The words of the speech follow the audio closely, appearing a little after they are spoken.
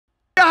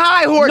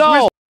high horse.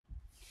 No.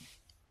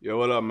 Yo,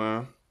 what up,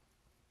 man?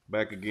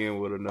 Back again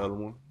with another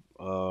one.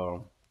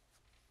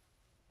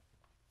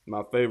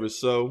 My favorite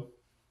show,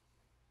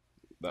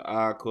 The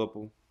Odd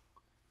Couple.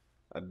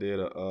 I did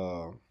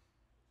a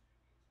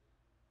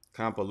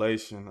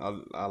compilation.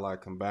 I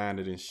like combined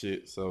it and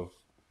shit. So,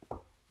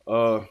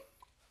 finna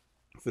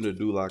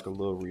do like a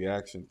little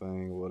reaction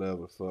thing or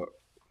whatever. Fuck.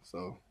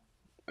 So,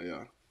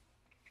 yeah.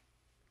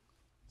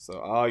 So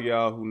all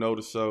y'all who know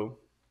the show,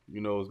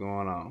 you know what's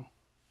going on.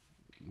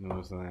 You know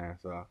what I'm saying?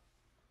 So,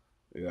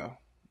 yeah.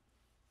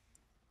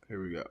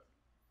 Here we go.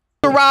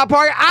 Rob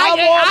Parker, I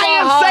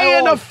am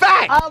saying a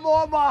fact. I'm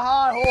on my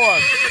high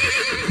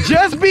horse.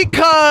 Just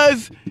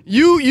because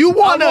you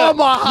wanna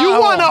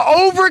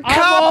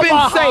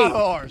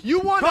overcompensate. You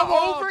wanna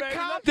overcompensate.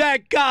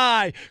 That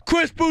guy,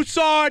 Chris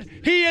Broussard,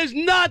 he is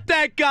not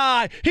that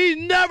guy. He's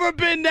never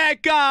been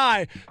that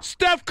guy.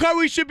 Steph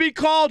Curry should be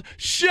called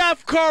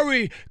Chef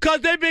Curry because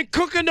they've been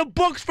cooking the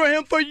books for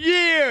him for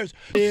years.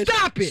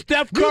 Stop it.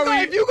 Steph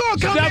Curry, If you gonna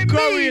come Steph at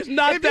Curry me, is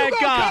not if that you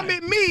gonna guy. come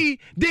at me,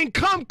 then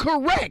come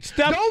correct.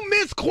 Don't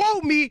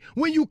misquote me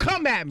when you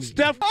come at me.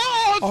 Steph,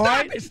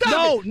 stop it.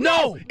 Stop it.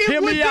 No.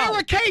 Hear me out.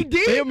 Was there a KD?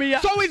 Hear me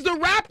out. So is the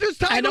Raptors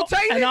title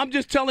tainted? And I'm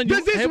just telling you.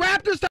 Does this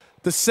Raptors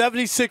The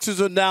 76ers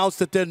announced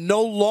that they're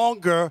no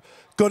longer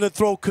going to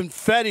throw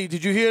confetti.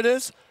 Did you hear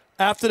this?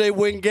 After they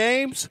win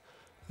games,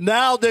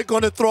 now they're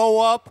going to throw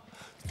up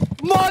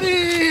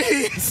money.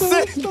 That's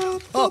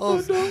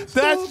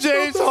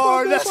James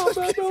Harden.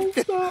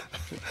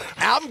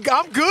 I'm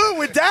good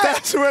with that.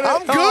 That's what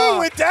I'm good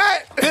with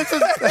that. This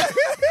is,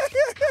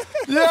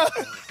 yeah.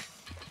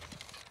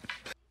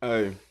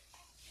 Hey,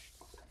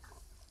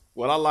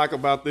 what I like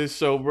about this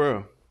show,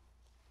 bro,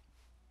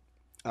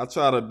 I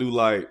try to do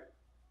like,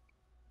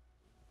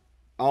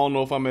 I don't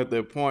know if I'm at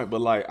that point, but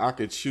like I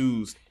could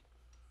choose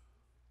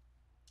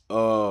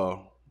I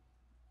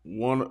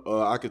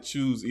could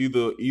choose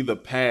either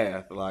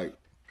path. Like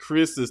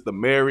Chris is the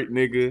married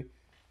nigga,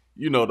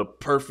 you know, the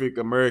perfect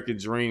American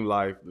dream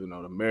life, you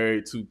know, the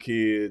married 2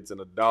 kids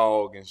and a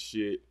dog and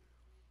shit.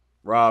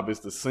 Rob is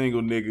the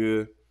single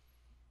nigga,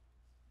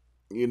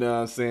 you know what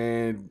I'm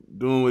saying,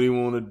 doing what he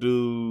want to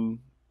do,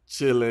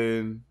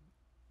 chilling,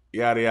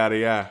 yada yada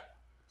yada.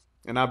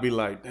 And I be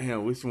like,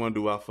 damn, which one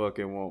do I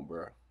fucking want,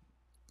 bro?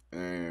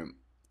 And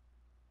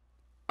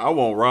I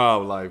want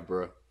Rob life,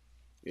 bro.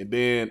 And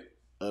then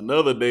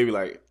another day be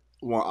like,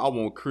 I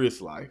want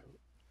Chris life.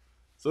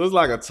 So it's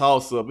like a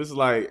toss up. It's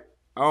like,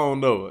 I don't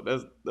know.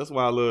 That's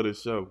why I love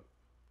this show.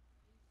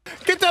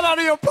 Get that out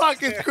of your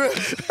pockets,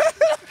 Chris.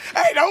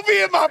 Hey, don't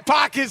be in my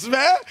pockets,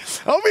 man.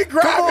 Don't be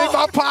grabbing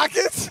my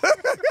pockets.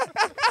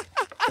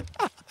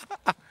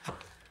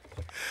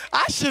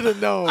 I should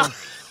have known.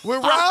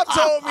 When Rob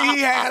told me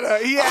he had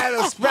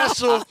a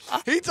special,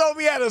 he told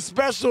me he had a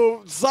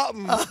special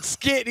something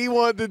skit he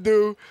wanted to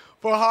do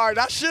for Hard.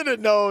 I should have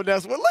known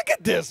that's what. Look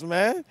at this,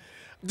 man.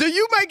 Do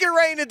you make it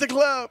rain at the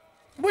club?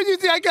 Where do you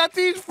think I got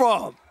these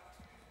from?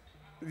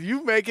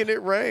 You making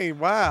it rain.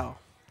 Wow.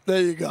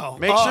 There you go.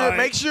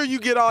 Make sure you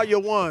get all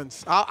your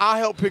ones. I'll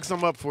help pick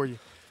some up for you.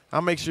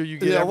 I'll make sure you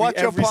get watch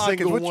your every pockets.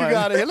 single What one. you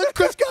got in here? Look,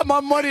 Chris got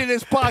my money in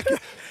his pocket.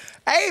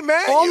 Hey,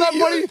 man. All that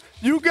money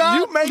you got?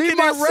 You making Leave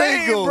my it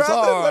rain, singles. brother.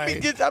 All Let me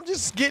right. get. I'm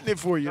just getting it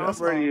for you. Tom That's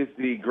Brady all. is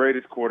the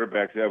greatest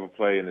quarterback to ever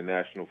play in the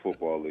National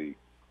Football League.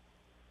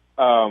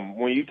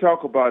 When you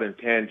talk about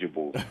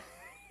intangibles,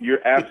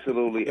 you're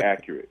absolutely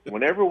accurate.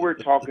 Whenever we're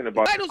talking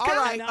about... All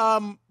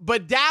right,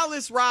 but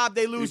Dallas, Rob,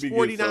 they lose He be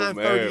getting so 49-38.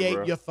 mad,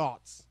 bro. Your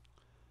thoughts?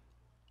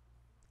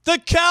 The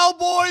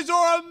Cowboys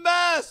are a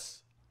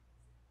mess.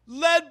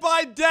 Led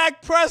by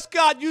Dak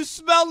Prescott. You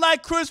smell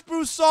like Chris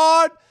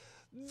Broussard?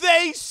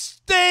 They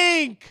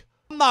stink.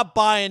 I'm not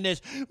buying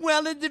this.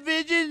 Well, the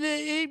division,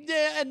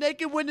 and they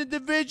can win the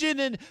division,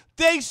 and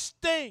they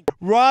stink.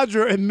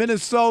 Roger in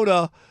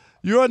Minnesota,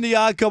 you're on the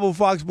Odd Couple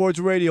Fox Sports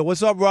Radio.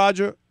 What's up,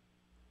 Roger?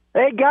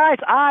 Hey, guys,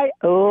 I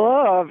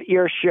love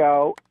your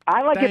show.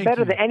 I like Thank it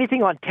better you. than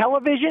anything on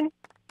television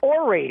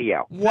or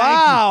radio.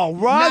 Wow,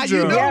 Roger.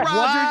 Now, you know, Yes.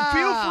 Roger,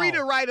 feel free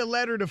to write a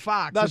letter to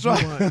Fox. That's if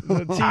right. you want.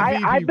 The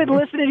TV I've been people.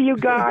 listening to you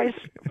guys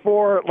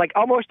for like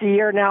almost a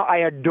year now. I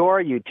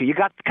adore you two. You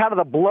got kind of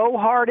the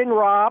blowhard in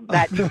Rob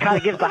that kind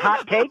of gives the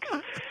hot takes.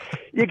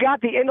 You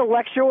got the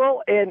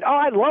intellectual, and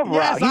I love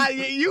Yes, Rob.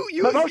 you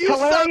the most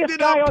summed hilarious it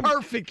guy up on-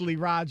 perfectly,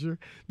 Roger.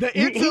 The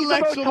He's the most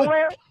intellectual.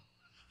 hilarious.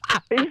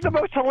 He's the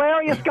most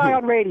hilarious guy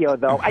on radio,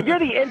 though. And you're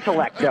the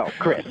intellect, though,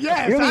 Chris.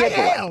 Yes, you're the I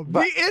intellect. am.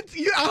 But-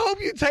 I hope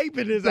you're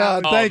taping this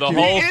out. Thank you.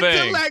 The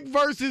intellect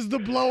versus the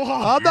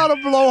blowhard. I'm not a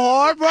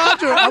blowhard,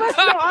 Roger.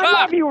 I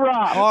love you,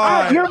 Rob. All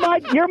right. You're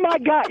my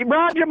guy.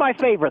 Rob, you're my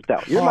favorite, though.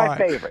 You're All my right.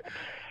 favorite.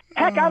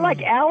 Heck, I like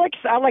Alex.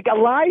 I like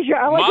Elijah.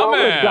 I like all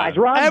those guys.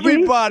 Rob G.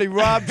 Everybody,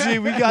 Rob G.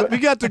 We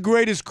got the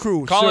greatest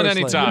crew. Call it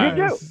seriously. anytime.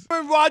 You do.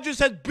 Aaron Rodgers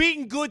has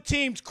beaten good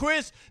teams.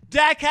 Chris,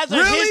 Dak has a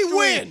Really? history.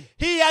 When?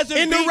 He hasn't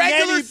In the beaten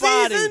regular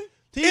anybody. season?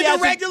 In the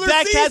regular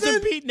Dak season?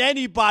 hasn't beaten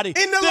anybody.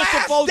 In the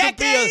last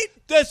decade?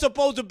 They're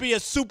supposed to be a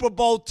Super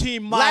Bowl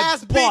team.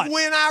 Last big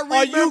win I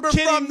remember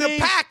from the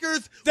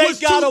Packers was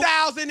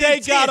 2010. They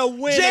got to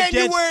win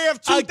January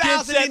of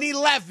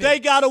 2011. They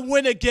got to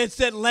win against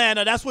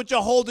Atlanta. That's what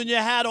you're holding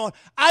your hat on.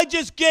 I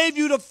just gave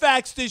you the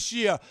facts this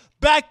year.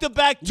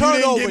 Back-to-back turnovers.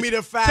 You didn't give me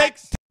the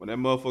facts. When that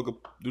motherfucker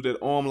do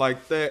that arm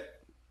like that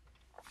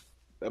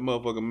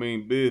motherfucker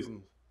mean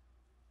business.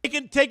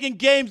 Taking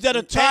games that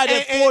are tied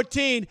at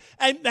 14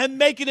 and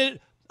making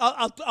it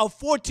a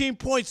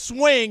 14-point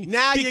swing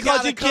now you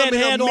because he come can't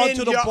and hang on amend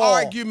to the your ball.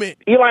 argument.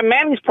 Eli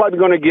Manning's probably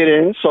going to get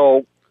in,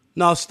 so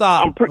No,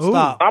 stop.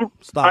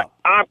 Stop.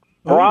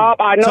 Rob,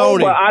 I know,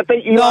 Tony. but I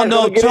think Eli's No,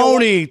 gonna get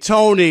Tony.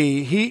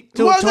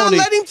 Well, Tony.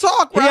 let him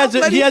talk, Rob.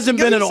 He hasn't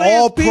been an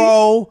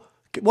all-pro.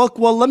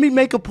 Well, let me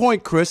make a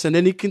point, Chris, and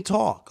then he can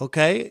talk,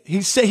 okay?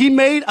 He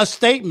made a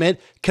statement.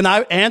 Can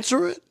I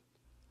answer it?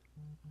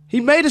 He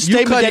made a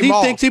statement that he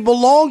thinks he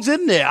belongs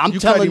in there. I'm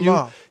telling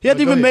you. He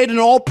hasn't even made an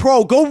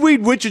all-pro. Go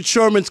read Richard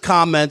Sherman's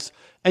comments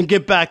and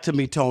get back to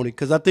me, Tony,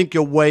 because I think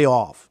you're way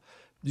off.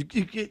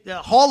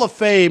 Hall of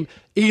Fame,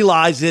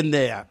 Eli's in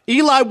there.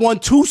 Eli won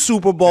 2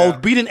 Super Bowls,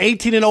 beat an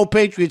 18-0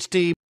 Patriots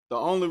team. The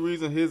only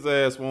reason his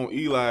ass want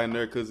Eli in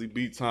there because he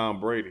beat Tom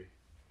Brady.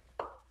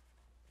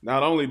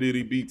 Not only did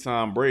he beat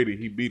Tom Brady,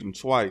 he beat him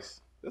twice.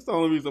 That's the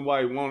only reason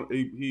why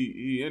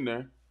he in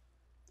there.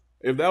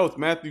 If that was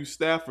Matthew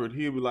Stafford,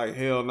 he'd be like,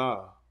 hell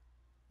nah.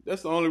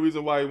 That's the only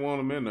reason why he want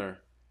him in there.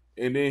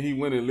 And then he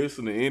went and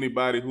listened to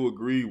anybody who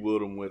agreed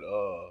with him with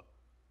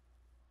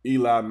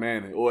Eli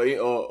Manning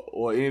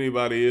or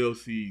anybody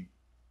else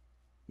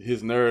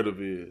his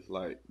narrative is.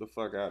 Like, the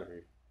fuck out of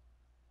here.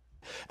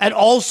 And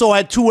also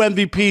had 2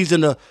 MVPs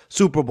in the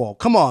Super Bowl.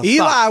 Come on,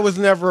 Eli was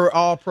never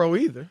all-pro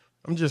either.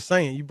 I'm just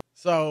saying.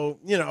 So,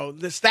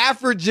 the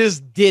Stafford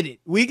just did it.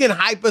 We can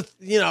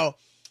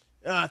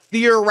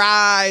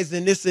theorize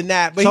and this and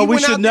that. But so we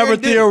should never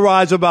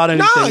theorize about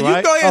anything, No, you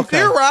right? go ahead and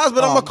theorize,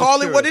 but I'm going to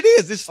call it what it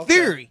is. It's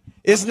theory.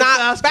 It's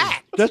not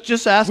fact. That's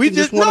just asking. We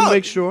just want to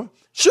make sure.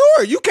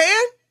 Sure, you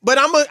can. But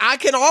I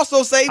can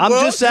also say, I'm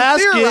just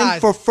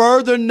asking for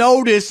further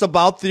notice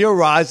about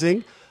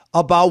theorizing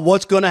about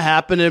what's going to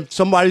happen if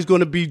somebody's going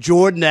to be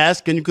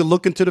Jordan-esque, and you can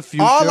look into the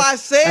future. All I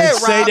said, and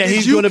say Rob, that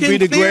he's going to be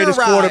the greatest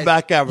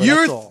quarterback ever.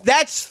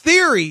 That's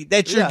theory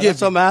that you're giving.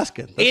 That's what I'm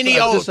asking. Any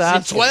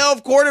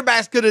 12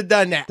 quarterbacks could have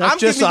done that. I'm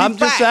just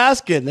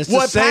asking. It's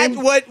the same.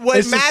 What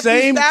Matthew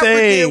Stafford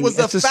did was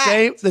a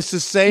fact. It's the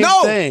same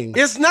thing.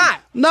 No, it's not.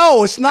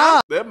 No, it's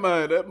not. That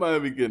might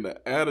be getting an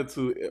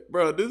attitude.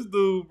 Bro, this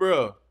dude,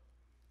 bro,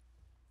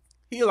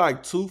 he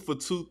like 2 for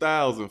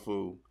 2,000,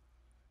 fool,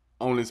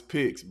 on his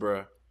picks,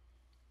 bro.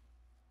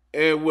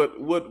 And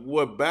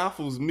what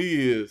baffles me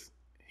is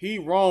he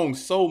wrong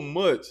so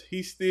much,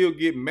 he still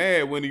get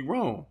mad when he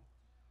wrong.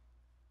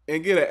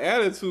 And get an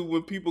attitude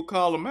when people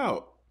call him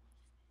out.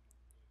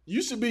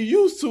 You should be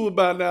used to it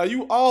by now.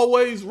 You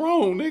always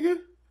wrong, nigga.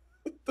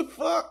 What the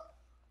fuck?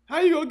 How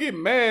you gonna get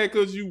mad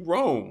because you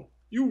wrong?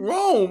 You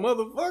wrong,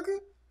 motherfucker.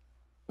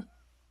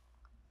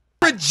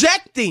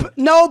 Projecting.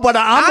 No, but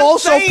I'm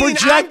also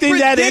projecting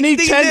that any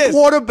 10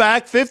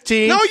 quarterback,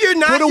 15, no, you're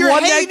not. could have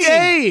won that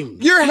game.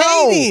 You're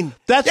hating.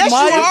 That's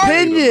my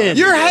opinion.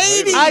 You're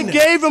hating. I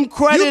gave him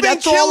credit. You've been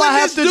That's all I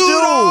have to do.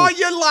 All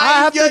your life. I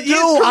have to do.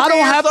 I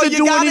don't have to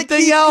do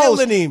anything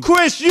else.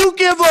 Chris, you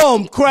give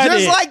him credit.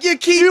 Just like you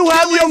keep you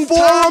have your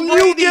forum.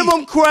 You give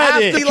him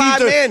credit.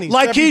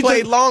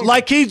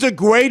 Like he's the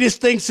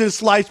greatest thing since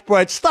sliced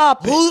bread.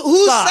 Stop it.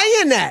 Who's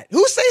saying that?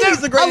 Who's saying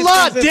he's the greatest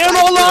thing since Dan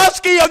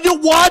Orlovsky, are you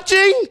watching?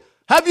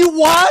 Have you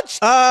watched?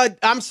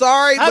 I'm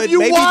sorry, but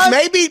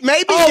maybe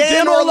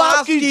Dan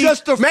Orlovsky's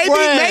just a friend.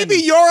 Maybe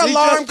your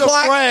alarm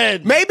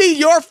clock. Maybe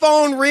your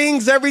phone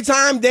rings every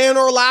time Dan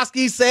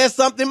Orlovsky says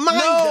something. Mine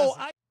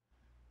doesn't.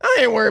 I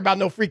ain't worried about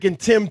no freaking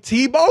Tim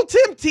Tebow.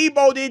 Tim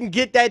Tebow didn't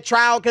get that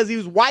trial because he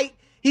was white.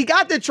 He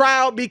got the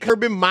trial because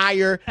Urban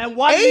Meyer. And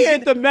why did he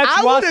get the Mets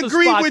roster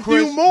spot, I would agree with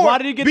you more. Why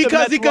did he get because the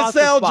Mets he could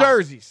sell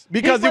jerseys.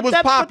 Because it was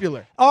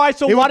popular. All right,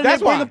 so why didn't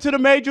they bring him to the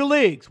major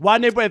leagues? Why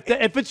didn't they?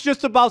 If it's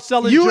just about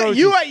selling jerseys,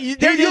 he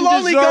didn't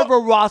deserve a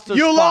roster spot.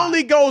 You'll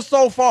only go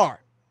so far.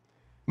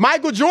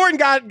 Michael Jordan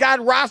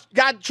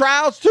got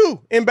trials too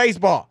in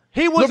baseball.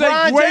 He was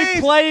a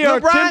great player.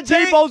 Tim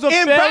Tebow's a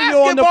failure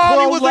on the pro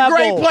level. He was a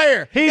great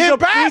player. In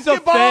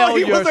basketball,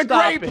 he was a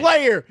great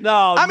player.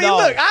 No, I mean,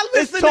 look, I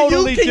listen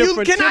to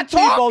you. Can I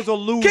talk? Tebow's a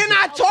loser. Can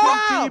I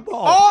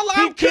talk?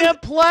 He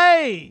can't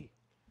play.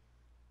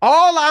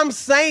 All I'm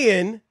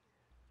saying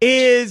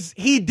is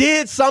he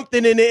did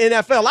something in the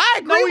NFL. I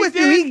agree with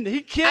you.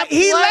 He can't play.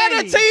 He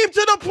led a team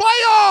to the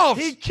playoffs.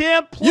 He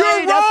can't play.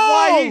 You're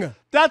wrong.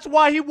 That's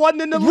why he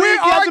wasn't in the league. He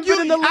hasn't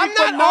been in the league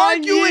for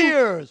 9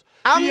 years.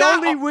 The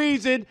only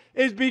reason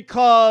is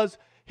because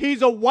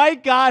he's a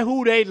white guy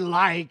who they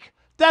like.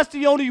 That's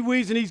the only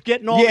reason he's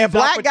getting all these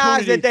black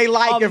guys that they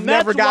like have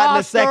never gotten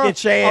a second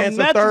chance,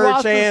 a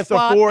third chance,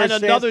 a fourth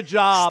chance. Another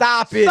job.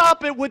 Stop it.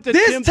 Stop it with the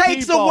This Tim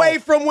takes Tebow. away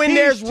from when He's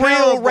there's real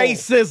terrible.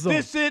 racism.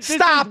 This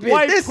Stop is it.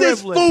 white This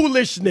privilege. is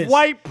foolishness.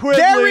 White privilege.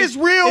 There is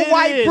real It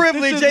white is.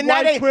 privilege, This is and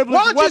that white ain't. privilege,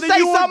 Why don't you whether say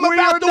you something agree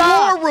about or the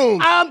not. war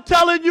room? I'm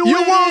telling you, You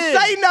it won't is.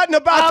 say nothing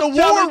about I'm the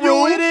war telling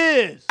you room. it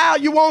is. Al,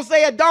 you won't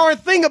say a darn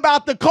thing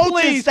about the coaching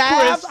Please,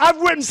 staff. Chris, I've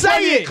written plenty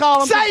Say of it.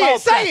 columns Say about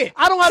it. Say that. it.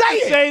 I don't have Say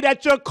to it. say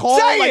that you're called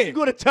Say like it. you're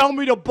going to tell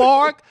me to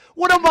bark.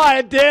 What am I,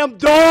 a damn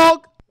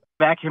dog?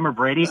 Back him or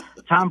Brady,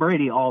 Tom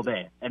Brady all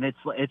day. And it's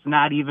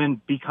not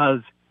even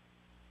because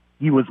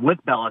he was with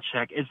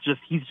Belichick. It's just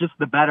he's just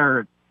the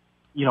better,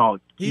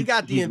 He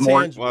got the he's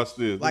more, intangible. Watch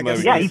this. Like This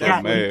I might said, be he's so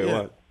got- mad. yeah.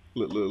 Watch.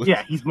 Look.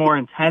 yeah, he's more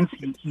intense.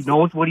 He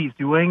knows what he's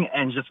doing,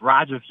 and just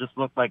Rodgers just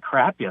looked like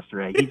crap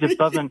yesterday. He just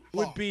doesn't.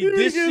 Would be You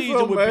this get season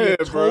so would be a mad,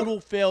 bro. total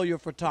failure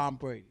for Tom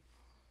Brady.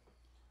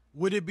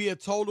 Would it be a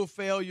total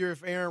failure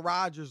if Aaron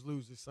Rodgers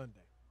loses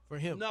Sunday for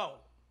him? No.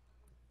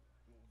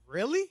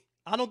 Really?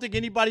 I don't think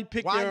anybody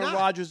picked Why Aaron not?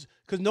 Rodgers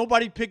because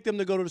nobody picked him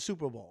to go to the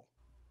Super Bowl.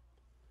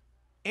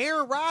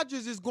 Aaron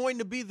Rodgers is going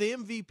to be the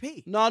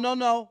MVP.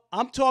 No.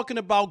 I'm talking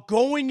about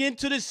going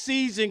into the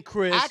season,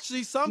 Chris.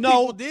 Actually, some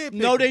people did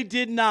pick No, him. they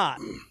did not.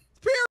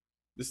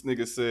 This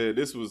nigga said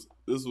this was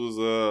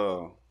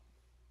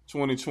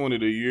 2020,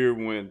 the year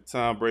when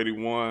Tom Brady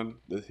won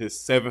his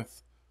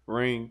 7th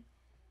ring.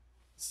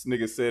 This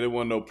nigga said there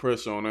wasn't no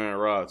pressure on Aaron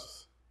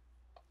Rodgers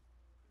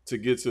to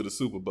get to the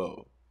Super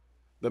Bowl.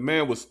 The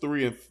man was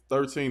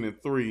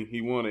 13-3.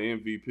 He won an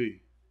MVP.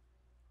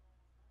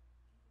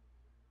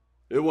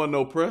 It wasn't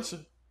no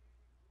pressure.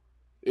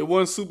 It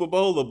wasn't Super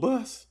Bowl or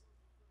bust.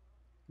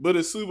 But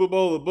it's Super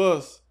Bowl or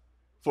bust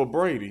for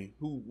Brady,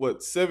 who,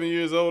 7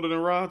 years older than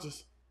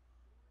Rodgers?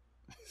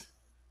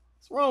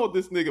 What's wrong with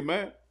this nigga,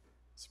 man?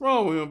 What's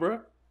wrong with him,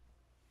 bro?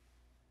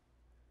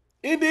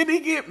 And then he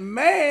get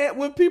mad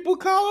when people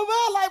call him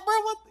out. Like,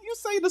 bro, what, you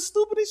say the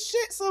stupidest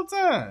shit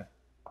sometimes.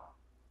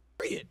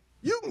 Period.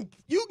 You can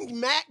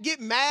get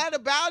mad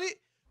about it,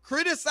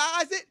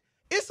 criticize it.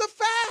 It's a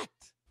fact.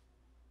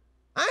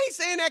 I ain't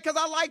saying that because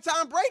I like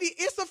Tom Brady.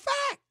 It's a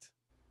fact.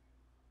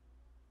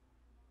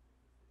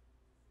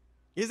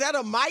 Is that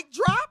a mic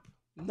drop?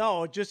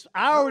 No,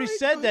 I already right,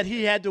 said go that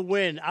he had to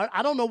win.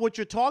 I don't know what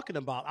you're talking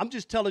about. I'm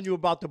just telling you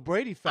about the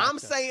Brady factor. I'm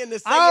saying the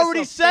same. I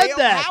already said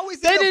that. How is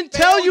it they a didn't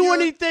tell you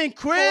failure anything,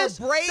 Chris.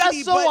 for Brady,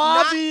 That's so but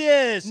not-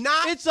 obvious.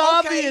 Okay. It's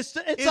obvious.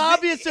 It's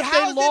obvious if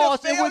how they is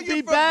lost, it it would be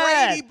failure for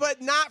bad. Brady,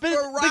 but not for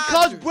Rodgers?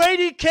 Because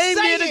Brady came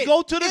Say here to it.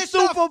 go to the It's a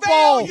Super Bowl.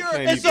 failure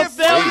It's if a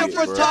failure Rodgers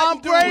for doesn't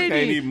Tom do it. Can't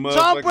Brady. even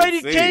Tom motherfucking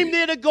Brady say came it.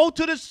 there to go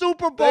to the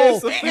Super Bowl.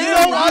 That's a For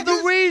failure. no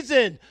other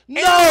reason.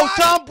 No,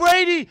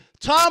 Rodgers-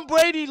 Tom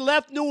Brady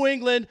left New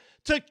England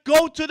to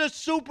go to the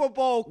Super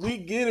Bowl. We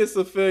get it's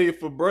a failure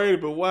for Brady,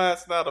 but why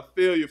it's not a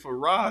failure for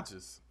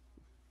Rodgers?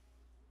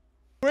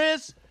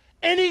 Chris,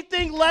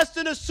 anything less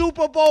than a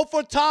Super Bowl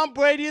for Tom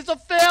Brady is a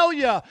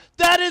failure.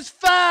 That is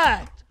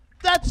fact.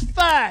 That's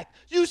fact.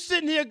 You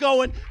sitting here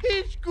going,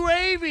 it's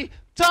gravy.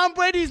 Tom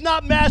Brady's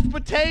not mashed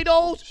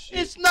potatoes.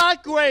 It's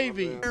not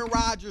gravy. Aaron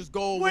Rodgers'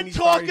 goal We're when he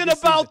started talking this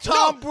about season.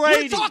 Tom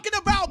Brady. We're talking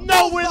about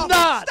No, both we're of them.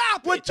 not.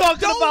 Stop We're it. talking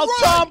Don't about run.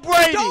 Tom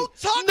Brady. Don't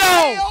tuck No,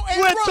 tail and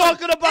we're run.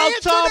 talking about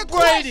Answer Tom the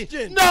Brady.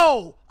 question.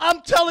 No,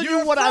 I'm telling You're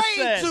you what I afraid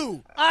said.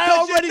 to, I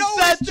 'cause you already know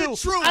said it's the to.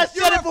 truth. I said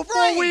You're it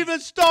before we afraid. even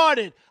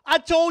started. I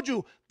told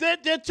you.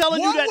 They're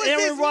telling What you that was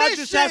Aaron his Rodgers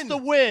has mission? to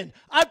win.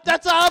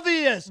 That's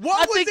obvious. What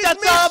I was think his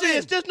that's mission?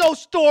 obvious. There's no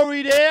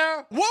story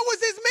there. What was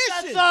his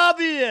That's mission?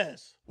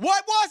 obvious.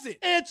 What was it?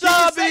 It's Can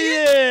you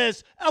say it?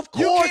 obvious. Of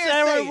You course, can't say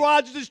Aaron it.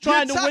 Rodgers is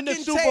trying You're to win the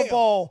tucking Super tail.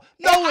 Bowl.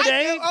 No, Yeah,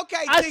 it ain't.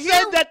 okay, I to said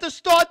hear- that to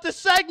start the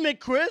segment,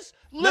 Chris.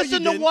 No, you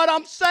Listen to didn't. what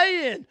I'm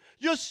saying.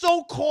 You're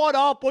so caught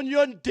up on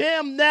your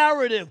damn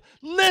narrative.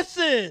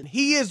 Listen.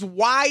 He is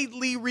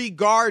widely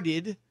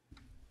regarded.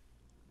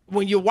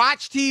 When you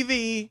watch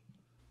TV,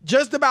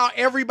 just about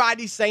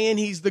everybody saying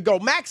he's the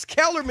GOAT. Max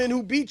Kellerman,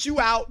 who beat you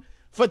out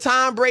for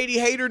Tom Brady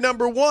hater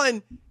number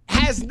 1,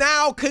 has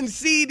now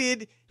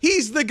conceded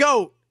he's the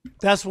GOAT.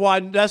 That's why.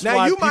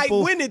 Now, you might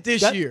win it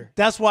this year.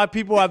 That's why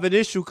people have an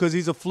issue because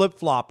he's a flip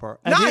flopper.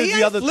 And Nah, here's he the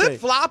ain't other thing.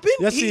 flip-flopping.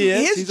 Yes, he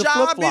is. His He's a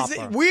job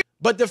flip-flopper. is weird.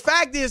 But the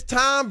fact is,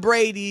 Tom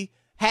Brady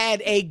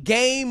had a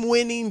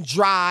game-winning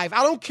drive.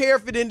 I don't care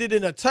if it ended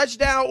in a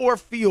touchdown or a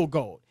field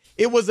goal.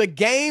 It was a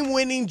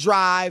game-winning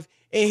drive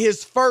in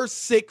his first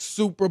 6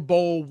 Super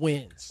Bowl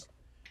wins.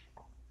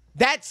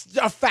 That's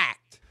a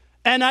fact.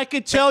 And I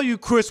can tell you,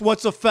 Chris,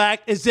 what's a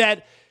fact is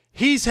that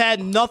he's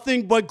had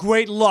nothing but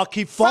great luck.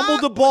 He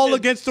fumbled the ball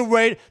against the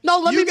Raiders. No,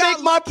 let me got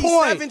make my lucky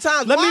point. 7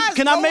 times. Let Why me. has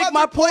Can I no make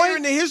my other player point?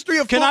 in the history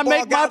of Can I football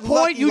make my got point?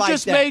 lucky You like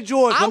just that? made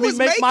yours. I Let me was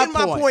make my making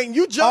my point. point.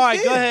 You jumped All right,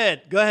 in. go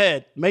ahead. Go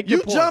ahead. Make your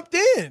You point. jumped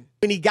in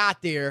when he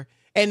got there,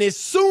 and as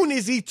soon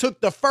as he took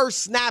the first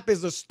snap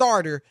as a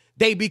starter,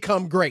 they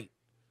become great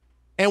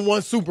and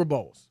won Super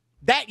Bowls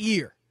that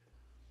year.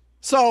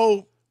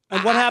 So,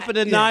 And what happened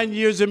in 9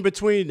 years in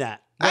between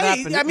that? What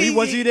happened? I mean,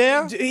 was he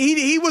there?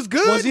 He was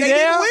good. Was he They there?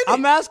 didn't win it.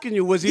 I'm asking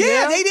you. Was he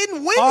there? Yeah, they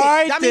didn't win All it.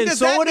 right, I mean, then. does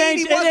So that it mean ain't,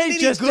 he it wasn't ain't any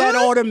just good? that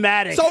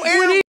automatic. So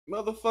Aaron,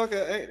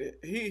 Motherfucker,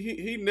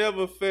 he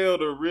never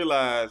failed to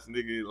realize,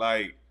 nigga,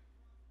 like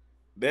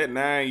that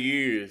 9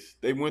 years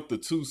they went to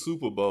 2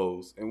 Super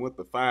Bowls and went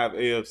to 5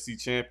 AFC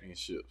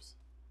championships.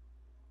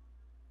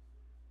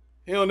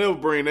 He don't ever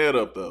bring that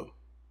up though.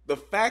 The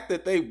fact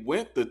that they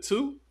went to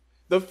 2,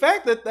 the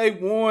fact that they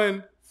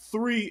won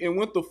 3 and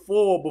went to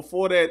 4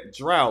 before that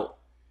drought,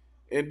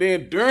 and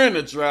then during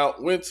the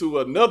drought went to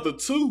another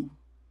 2,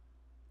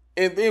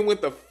 and then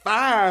went to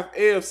 5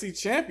 AFC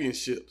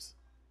championships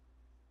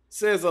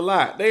says a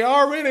lot. They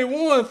already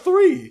won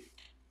 3.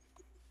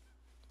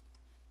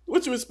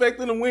 What you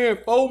expecting to win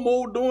 4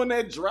 more during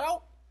that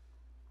drought?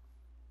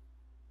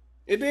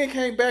 And then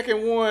came back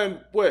and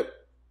won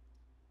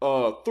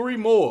 3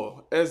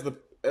 more as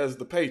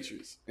the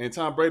Patriots, and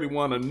Tom Brady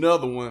won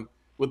another one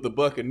with the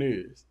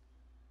Buccaneers.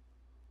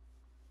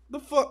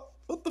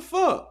 What the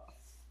fuck?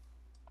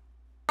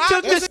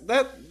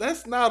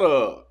 That's not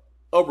a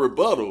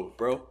rebuttal,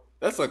 bro.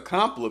 That's a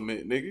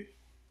compliment, nigga.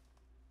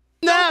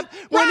 Snap.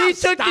 When he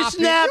took the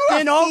snap,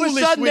 then all of a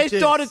sudden they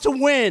started to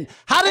win.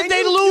 How did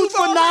they lose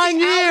for 9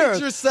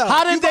 years?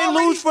 How did they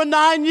lose for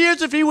 9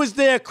 years if he was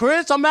there,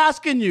 Chris? I'm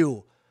asking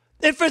you.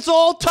 If it's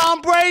all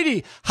Tom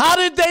Brady, how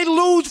did they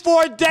lose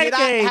for a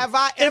decade? Have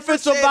I ever if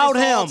it's said about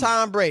it's him? all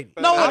Tom Brady?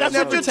 No, I've that's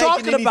never what you're taken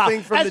talking about.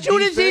 anything from As the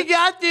soon as he defense.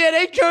 got there,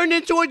 they turned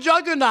into a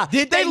juggernaut.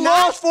 Did they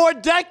lost for a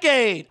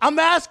decade. I'm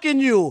asking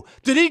you,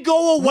 did he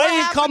go away What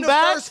and happened come the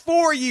back? first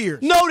 4 years?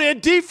 No, their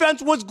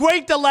defense was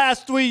great the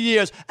last 3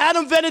 years.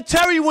 Adam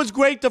Vinatieri was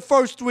great the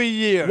first 3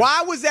 years.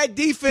 Why was that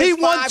defense? He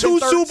won 2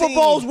 Super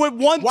Bowls with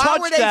 1 touchdown. Why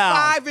were they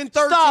 5 and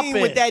 13 Stop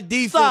with it. that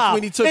defense Stop.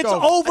 when he took it's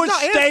over? It's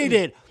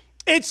overstated.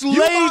 It's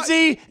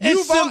lazy.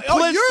 It's simplistic.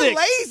 Oh, you're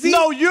lazy?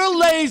 No, you're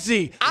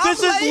lazy. I'm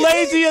This is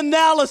lazy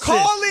analysis.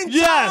 Calling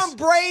Tom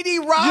Brady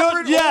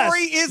Robert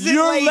Horry isn't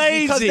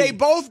lazy because they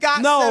both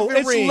got 7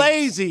 it's rings.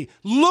 lazy.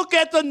 Look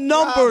at the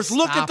numbers.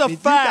 Look at the it.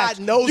 facts.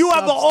 You got no You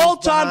have an substance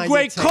all-time behind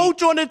great your tape.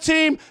 coach on the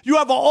team. You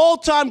have an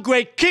all-time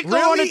great kicker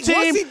Really? on the What's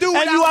team. he do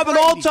And you without have an Brady?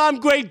 all-time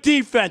great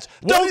defense.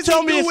 Don't does tell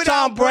he me do it's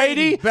without Tom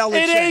Brady. Belichick?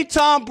 It ain't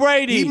Tom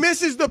Brady. He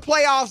misses the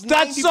playoffs 90%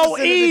 That's so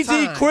of the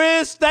easy, time.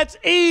 Chris. That's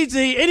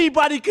easy.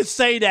 Anybody could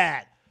say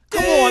that.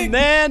 Come on,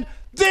 man.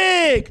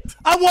 Dig.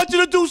 I want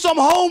you to do some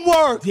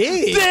homework.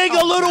 Dig? Dig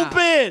a little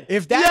bit.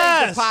 If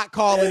that ain't the pot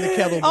calling the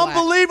kettle black.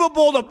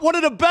 Unbelievable. One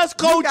of the best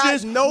You got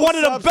coaches, no one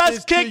of the best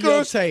substance to your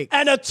kickers, take.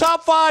 and a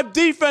top 5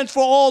 defense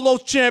for all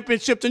those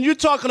championships. And you're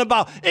talking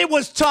about it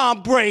was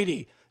Tom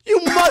Brady. You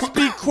must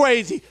be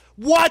crazy.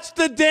 Watch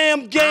the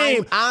damn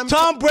game.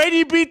 Tom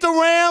Brady beat the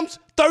Rams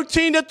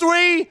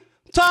 13-3.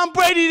 Tom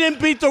Brady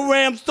didn't beat the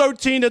Rams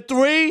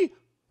 13-3.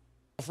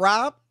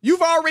 Rob,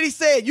 you've already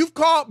said you've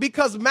called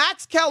because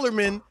Max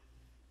Kellerman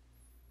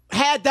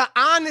had the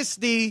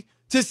honesty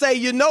to say,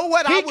 you know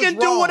what, I He was can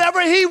do wrong.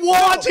 whatever he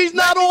wants. He's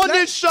not on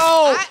this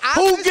show.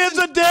 Who gives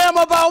a damn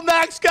about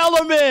Max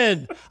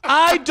Kellerman?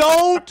 I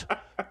don't.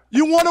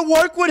 You want to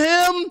work with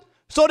him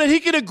so that he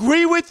can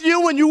agree with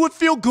you and you would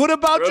feel good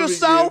about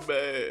yourself?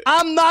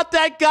 I'm not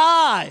that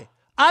guy.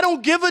 I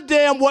don't give a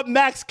damn what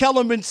Max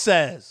Kellerman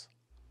says.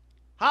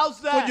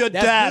 How's that? For your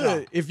That's data.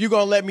 good. If you're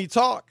going to let me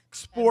talk.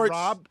 Sports.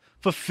 Rob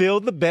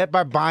fulfilled the bet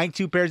by buying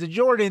 2 pairs of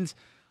Jordans.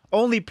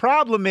 Only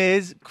problem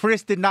is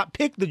Chris did not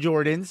pick the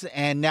Jordans,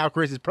 and now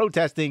Chris is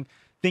protesting,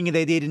 thinking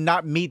they did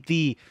not meet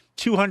the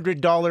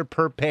 $200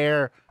 per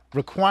pair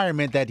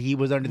requirement that he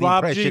was under the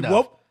impression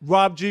of.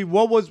 Rob G,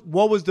 what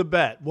was the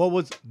bet? What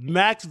was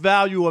max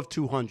value of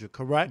 200,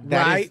 correct?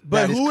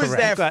 But who is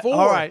that Okay, for?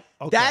 all right,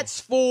 okay. That's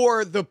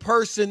for the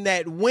person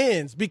that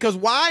wins. Because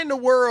why in the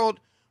world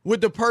would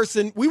the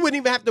person, we wouldn't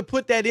even have to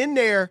put that in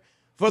there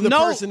for the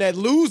person that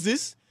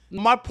loses.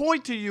 My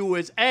point to you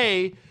is,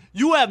 A,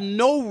 you have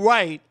no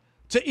right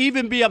to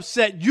even be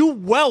upset. You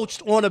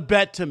welched on a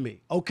bet to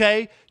me,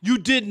 okay? You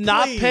did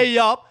not pay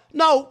up.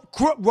 No,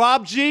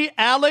 Rob G,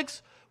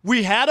 Alex,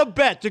 we had a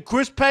bet. Did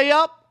Chris pay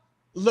up?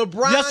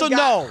 LeBron yes or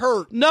got no?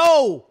 hurt.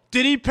 No.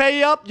 Did he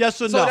pay up? Yes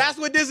or no? So that's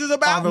what this is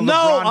about? On the No,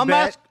 LeBron I'm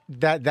bet,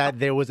 that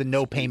there was a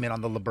no payment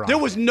on the LeBron. There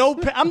was no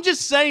I'm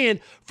just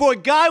saying, for a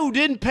guy who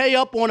didn't pay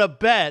up on a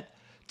bet,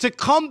 to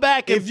come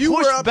back and If you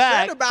push were upset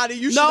back about it,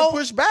 you should have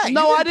pushed back.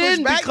 No, You I didn't push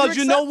didn't, back, because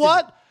you you know accepted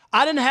what?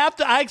 I didn't have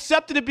to. I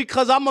accepted it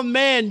because I'm a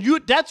man.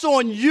 That's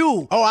on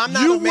you. Oh, I'm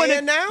not you a man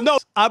wouldn't- now? No,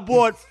 I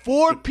bought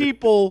 4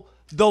 people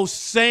those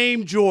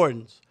same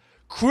Jordans.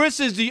 Chris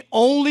is the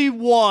only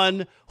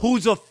one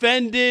who's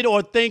offended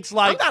or thinks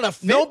like I'm not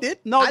offended.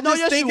 No, I just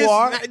yes think you it's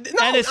are. not- And no, it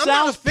I'm not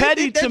sounds offended.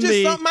 petty That's to just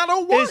me. something I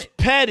don't want. It's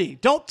petty.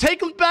 Don't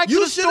take them back to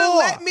You the should have store.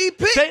 let me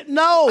pick.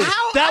 No,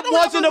 How? I that don't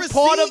have wasn't a a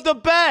part receipt. of the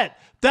bet.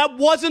 That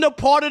wasn't a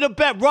part of the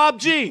bet. Rob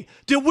G,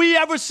 did we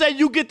ever say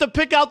you get to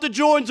pick out the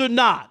Jordans or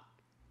not?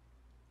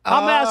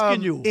 I'm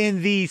asking you.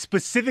 In the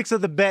specifics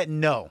of the bet,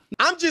 no.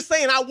 I'm just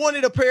saying I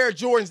wanted a pair of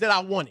Jordans that I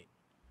wanted.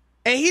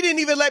 And he didn't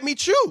even let me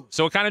choose.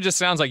 So it kind of just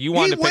sounds like you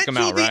wanted to pick them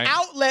out, He right? went to the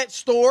outlet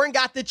store and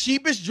got the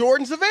cheapest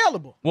Jordans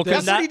available. Well,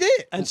 That's what he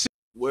did. And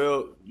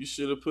Well, you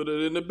should have put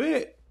it in the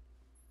bet.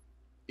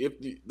 If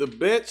the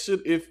bet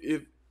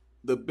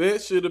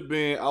should have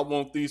been, I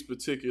want these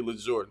particular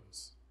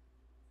Jordans.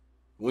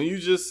 When you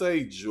just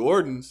say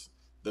Jordans,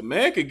 the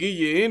man could give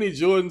you any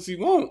Jordans he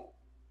want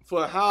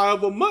for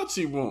however much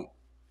he want.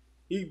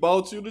 He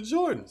bought you the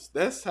Jordans.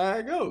 That's how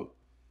it go.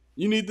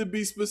 You need to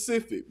be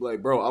specific.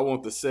 Like, bro, I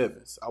want the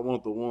 7s. I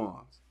want the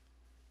 1s.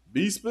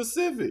 Be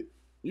specific.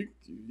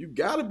 You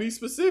gotta be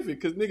specific.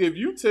 Cause nigga, if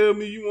you tell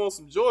me you want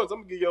some Jordans,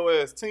 I'm gonna give your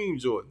ass Team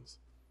Jordans.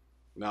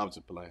 Nah, I'm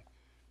just playing.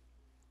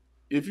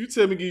 If you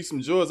tell me to give you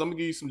some Jordans, I'm gonna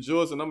give you some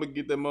Jordans, and I'm gonna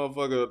get that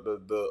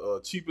motherfucker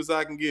the cheapest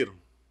I can get them.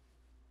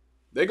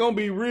 They gonna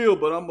be real,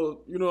 but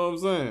you know what I'm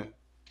saying?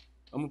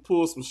 I'm gonna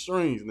pull some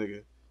strings,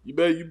 nigga.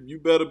 You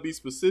better be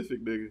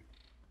specific, nigga.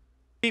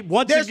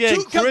 Once again,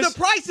 because the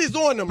price is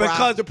on them,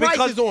 Rob. The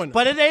price is on them.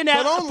 But it ain't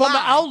from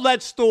the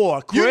outlet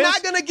store, Chris. You're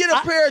not going to get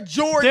a pair of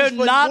Jordans. They're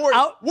for not more.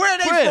 out. Where are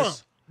they from?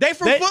 They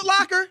from Foot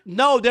Locker?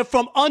 No, they're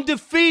from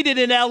Undefeated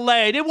in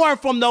L.A. They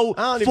weren't from no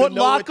I don't Foot even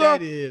know Locker. what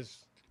that is.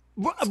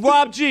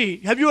 Rob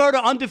G, have you heard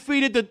of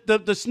Undefeated,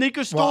 the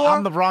sneaker store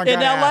I'm the wrong guy in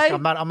to L.A.? ask.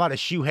 I'm not a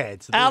shoe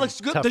head. So Alex,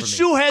 the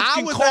shoe heads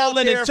can was call out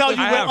in there and tell for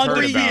you where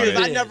three Undefeated years.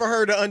 is. I never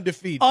heard of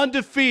Undefeated.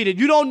 Undefeated.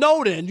 You don't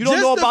know then. You don't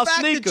know about Just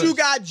sneakers. the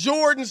fact that you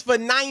got Jordans for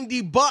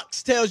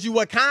 $90 tells you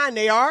what kind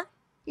they are.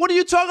 What are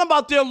you talking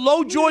about? They're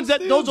low Jordans.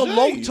 Those are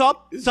low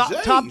top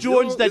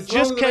Jordans that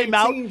just came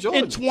out in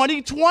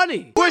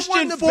 2020.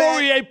 Christian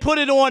Fourier put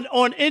it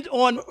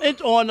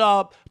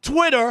on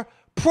Twitter,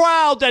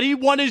 proud that he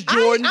won his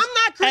Jordans. I'm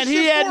not Christian and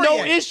he had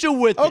Fourier. no issue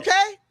with it.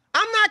 Okay?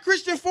 I'm not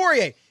Christian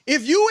Fourier.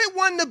 If you had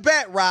won the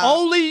bet, Rob.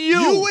 Only you.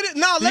 You would.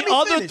 No, let me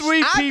other finish.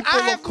 three people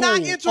I have are not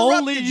cool. interrupted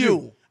Only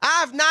you.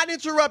 I have not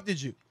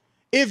interrupted you.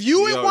 If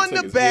you had won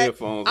the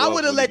bet, I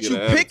would have let you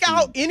pick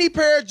out any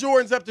pair of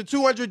Jordans up to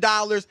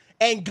 $200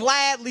 and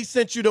gladly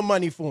sent you the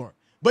money for them.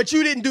 But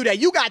you didn't do that.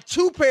 You got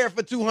 2 pair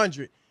for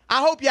 $200.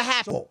 I hope you're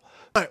happy.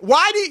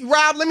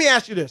 Rob, let me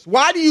ask you this.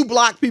 Why do you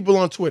block people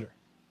on Twitter?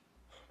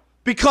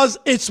 Because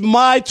it's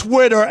my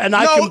Twitter and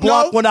I can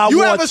block when I want to.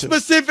 You have a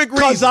specific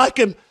reason. Because I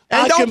can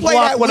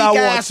block when I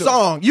want to.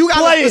 Song. You got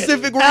play a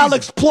specific reason.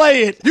 Alex,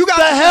 play it. You got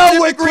the a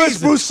hell with specific Chris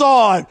reason.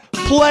 Broussard.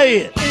 Play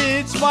it.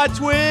 It's my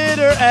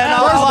Twitter and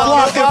I'll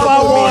block if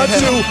I want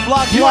to.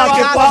 Block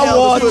if I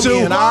want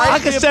to. I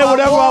can say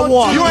whatever I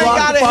want. You ain't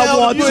got to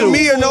help with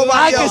me or nobody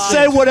I can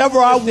say whatever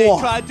I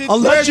want.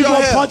 Unless you're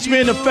going to punch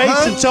me in the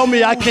face and tell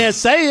me I can't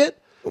say it.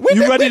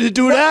 You ready to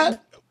do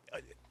that?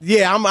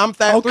 Yeah, I'm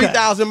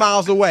 3,000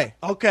 miles away.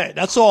 Okay,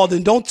 that's all.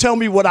 Then don't tell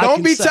me what I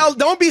can say.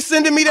 Don't be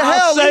sending me to hell.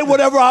 I'll say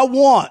whatever I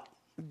want.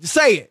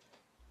 Say it.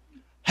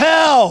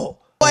 Hell.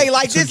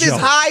 Like this is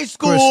high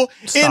school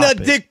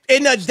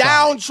in a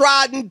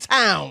downtrodden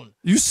town.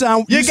 You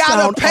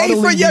gotta pay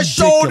for your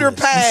shoulder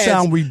pads. You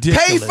sound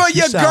ridiculous. Pay for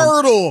your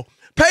girdle.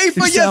 Pay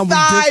for your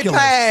thigh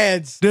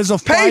pads. There's a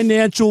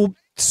financial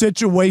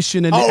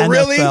situation in the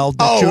really? NFL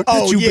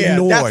that you've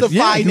ignored. That's a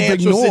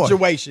financial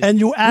situation. And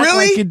you act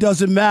like it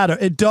doesn't matter.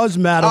 It does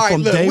matter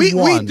from day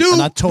one.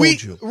 And I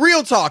told you.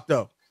 Real talk,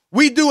 though.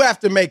 We do have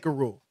to make a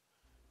rule.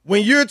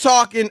 When you're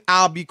talking,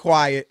 I'll be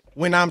quiet.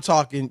 When I'm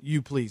talking,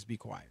 you please be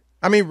quiet.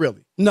 I mean,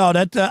 really. No,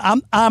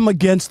 I'm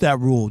against that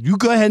rule. You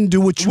go ahead and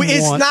do what you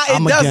want.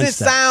 It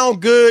doesn't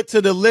sound good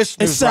to the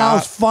listeners. It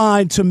sounds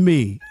fine to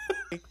me.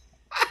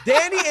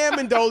 Danny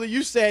Amendola,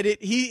 you said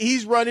it.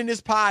 He's running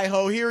his pie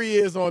hole. Here he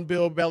is on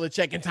Bill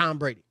Belichick and Tom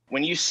Brady.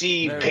 When you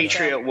see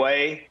Patriot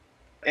Way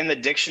in the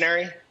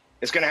dictionary,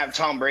 it's going to have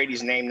Tom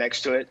Brady's name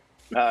next to it.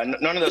 None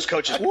of those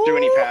coaches threw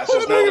any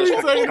passes. None of those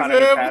coaches caught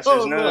any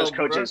passes. None of those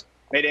coaches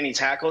made any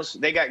tackles.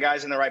 They got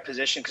guys in the right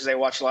position because they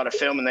watch a lot of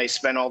film and they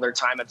spend all their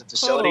time at the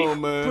facility. Oh,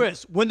 man.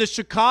 Chris, when the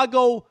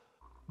Chicago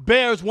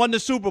Bears won the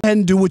Super Bowl.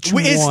 And do what you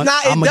want.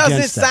 It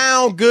doesn't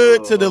sound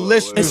good to the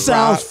listeners. It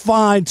sounds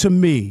fine to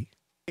me.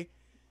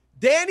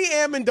 Danny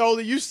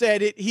Amendola, you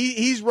said it.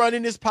 He's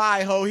running his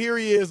pie hole. Here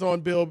he is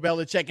on Bill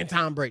Belichick and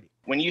Tom Brady.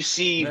 When you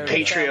see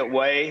Patriot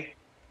Way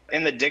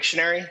in the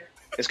dictionary,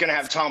 it's going to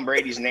have Tom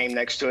Brady's name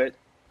next to it.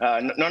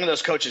 None of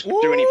those coaches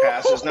threw any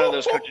passes. None of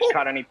those coaches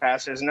caught any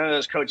passes. None of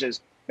those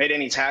coaches made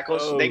any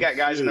tackles. They got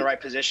guys in the right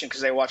position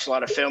because they watch a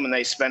lot of film and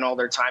they spend all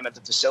their time at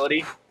the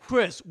facility.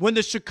 Chris, when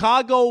the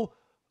Chicago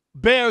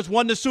Bears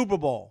won the Super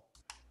Bowl,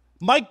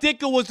 Mike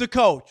Ditka was the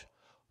coach.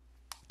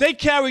 They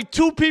carried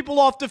 2 people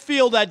off the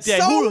field that day.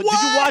 So Did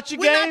you watch the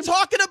game? We're not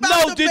talking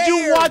about the did Bears.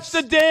 you watch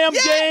the damn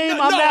game?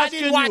 No, I'm asking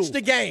I didn't watch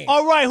the game.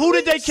 All right, who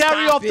did they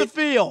carry off the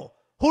field?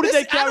 Who did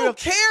they carry I off?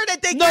 don't care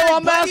that they No, carried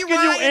I'm Buddy asking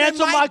Ryan you.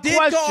 Answer and my Mike Ditka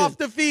question. off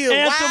the field.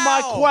 Answer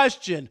my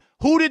question.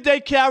 Who did they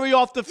carry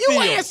off the field?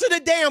 You answer the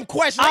damn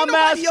question. I'm Ain't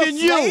nobody asking a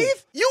slave.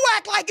 you. You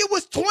act like it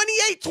was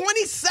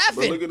 28-27.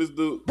 But look at this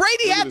dude.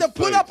 Brady had to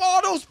put up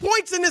all those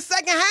points in the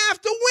second half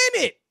to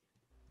win it.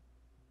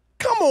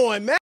 Come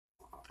on, man.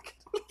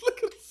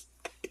 Look at his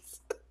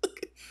face.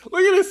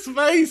 Look at his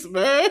face,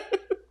 man.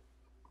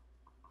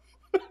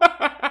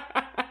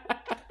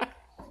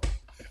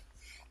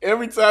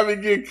 Every time he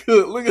get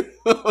cooked, look at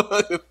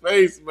his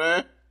face,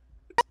 man.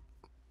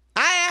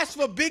 I asked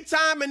asked for big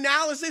time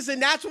analysis,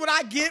 and that's what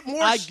I get.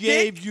 More. I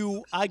shtick?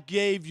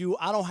 gave you.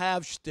 I don't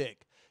have shtick.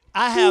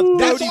 I have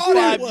That's all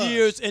that 35 was.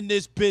 years in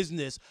this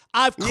business.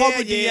 I've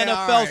covered the all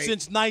NFL right.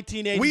 since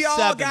 1987. We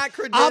all got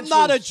I'm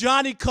not a credentials.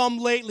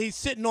 Johnny-come-lately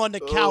sitting on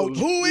the couch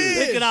Who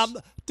is?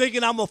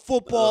 thinking I'm a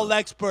football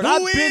expert. Who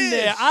I've been is?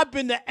 there. I've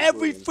been to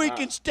every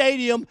freaking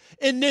stadium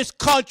in this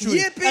country,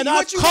 Yippee, and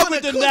what I've you want, covered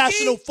a the cookie?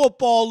 National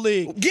Football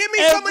League. Give me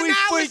every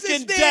some analysis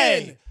freaking then.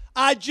 day.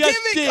 I just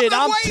Give me- did.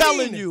 I'm I'm waiting.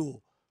 telling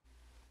you.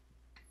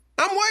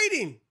 I'm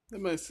waiting.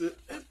 That man said,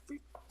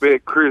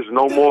 Bet Chris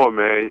no more,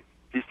 man.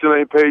 He still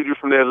ain't paid you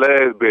from that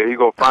last bet. He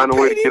gonna find a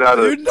way to get out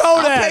of You it. know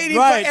I that, paid him for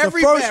right? The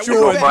every first bet. He gonna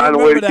Jordan. find a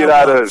way to get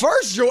out of it.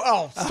 First,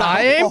 stop.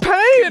 I ain't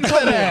paying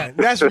for that.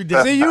 That's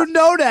ridiculous. See, you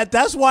know that.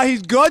 That's why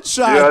he's gun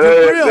shy. Yeah, For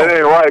real. that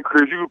ain't right,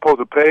 Chris. You supposed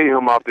to pay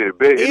him off that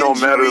bet. It don't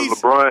matter if Injuries.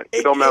 LeBron.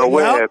 It don't matter what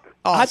Well, happened.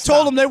 I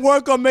told him they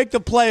weren't going to make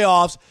the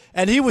playoffs,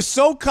 and he was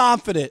so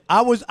confident.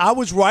 I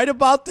was right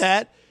about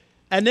that,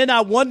 and then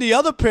I won the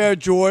other pair of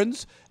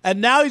Jordans,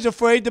 and now he's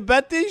afraid to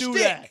bet these. Do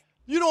Shtick. that.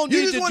 You don't You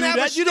need just to wanna do have a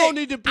that. You don't shtick.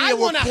 need to be I a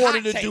want a reporter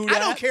hot to take. do that. I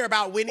don't care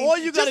about winning. All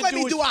you got Just to let do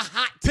me is do a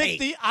hot pick take.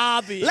 the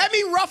obvious. Let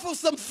me ruffle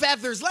some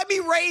feathers. Let me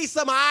raise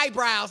some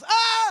eyebrows.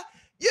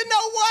 You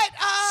know what?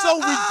 So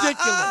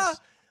ridiculous.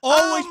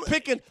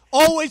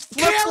 Always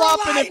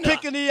flip-flopping and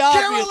picking the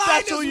obvious.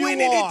 That's who Carolina's you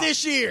winning are. it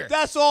this year.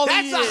 That's all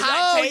That's he a is.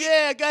 hot Oh take.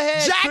 yeah, go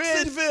ahead, Chris.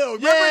 Jacksonville.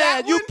 Remember Yeah,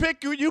 that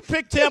one? you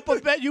pick Tampa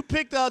Bay. You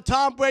picked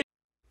Tom Brady.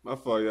 my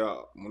fault,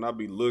 y'all. When I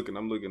be looking,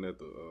 I'm looking at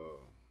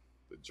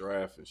the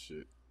draft and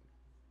shit.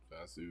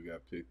 I see who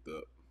got picked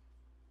up.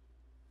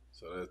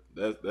 So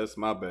that's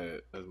my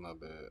bad. That's my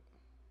bad.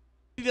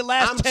 The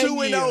last I'm 10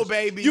 2-0, years.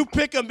 baby. You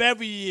pick them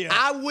every year.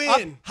 I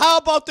win. How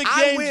about the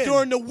I games win.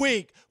 during the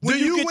week when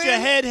Do you you get your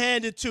win? head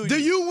handed to you? Do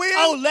you win?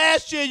 Oh,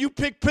 last year you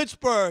picked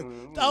Pittsburgh.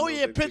 Oh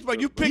yeah,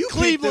 Pittsburgh. You picked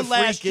Cleveland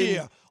last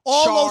year.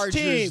 All Chargers,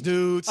 those teams,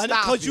 dude. Stop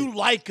because it. you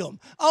like them.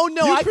 Oh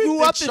no, You I picked grew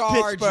the up in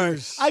Pittsburgh.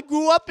 Chargers. I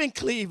grew up in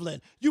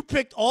Cleveland. You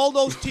picked all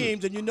those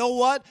teams, and you know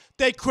what?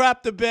 They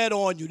crapped the bed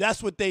on you.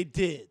 That's what they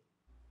did.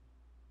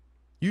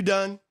 You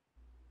done?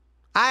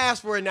 I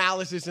ask for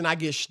analysis and I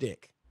get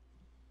shtick.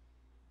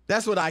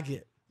 That's what I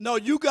get. No,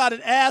 you got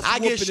an ass I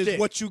get whooping is shtick.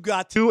 what you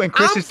got. 2, and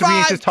Chris I'm is 3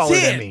 inches taller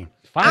 5'10". than me.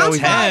 I'm 5'10".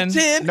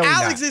 5'10". No, he's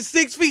Alex not. is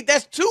 6 feet.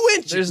 That's 2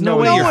 inches. There's No, no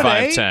way no, you're it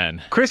ain't.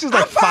 5'10". Chris is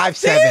like I'm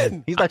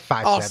 5'7". He's like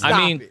 5'7". Oh, stop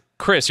I mean, it.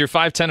 Chris, you're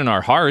 5'10" in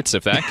our hearts,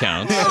 if that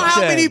counts. You know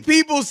how many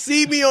people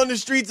see me on the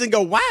streets and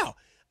go, wow,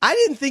 I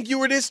didn't think you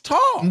were this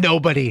tall.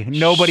 Nobody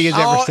has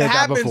ever Oh, said it that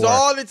happens before.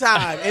 all the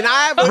time. And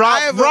I have a,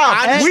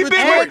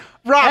 Rob,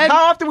 Rob, and-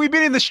 how often we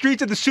been in the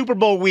streets of the Super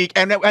Bowl week,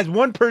 and has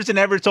one person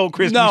ever told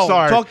Chris No,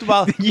 Broussard? talked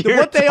about you're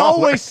what they taller?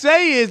 always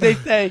say is they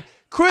say,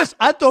 Chris,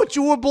 I thought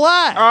you were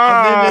black.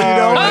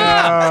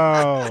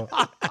 Oh, And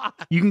then,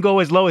 you can go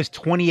as low as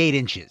 28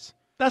 inches.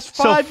 that's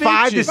So 5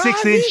 5 to inches.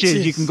 6 5 inches,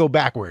 inches. you can go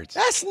backwards.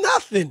 That's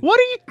nothing. What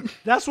are you?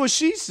 That's what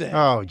she said.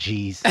 Oh,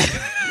 jeez.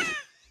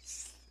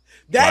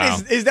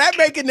 That is that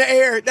making the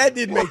air? That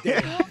didn't make the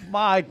air.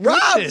 My Rob,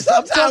 goodness.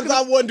 I'm sometimes talking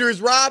I wonder, is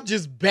Rob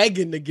just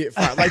begging to get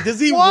fired? Like, does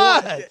he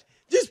What? want it?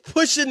 Just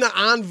pushing the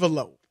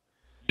envelope?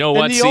 You know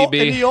what, in the old,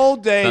 CB? in the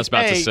old days, I was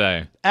about hey, to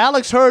say.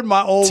 Alex heard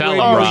my old Tell him,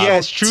 radio. Oh, Rob.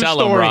 yes, true Tell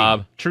him, story.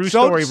 Rob. True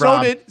story,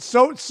 Rob.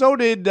 So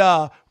did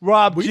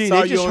Rob We G.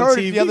 saw They you just on heard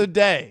it TV. the other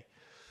day.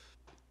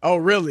 Oh,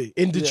 really?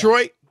 In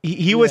Detroit?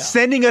 He was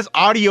sending us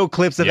audio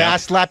clips of Yeah.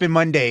 ass slapping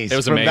Mondays It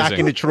was from back amazing.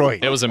 in Detroit.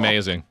 It was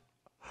amazing.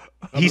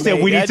 He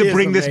said we need That to is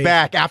bring this amazing.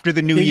 back after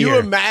the new Can year. you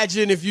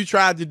imagine if you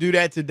tried to do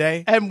that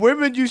today? And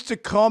women used to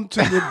come to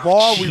the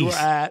bar we were Jeez.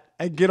 at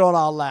and get on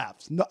our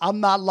laps. No, I'm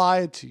not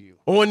lying to you.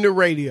 On the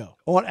radio.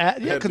 Yeah,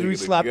 That because we nigga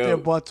slapped to their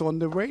go. butts on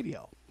the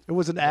radio. It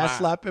was an ass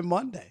slapping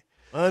Monday.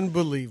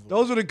 Unbelievable.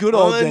 Those were the good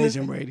old days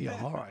in radio.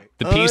 All right.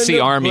 The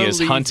PC Army is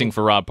Unbelievable. hunting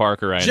for Rob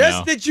Parker right Just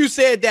now. that you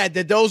said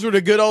that those were the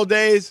good old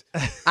days,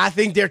 I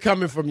think they're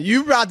coming from you.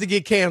 You about to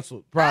get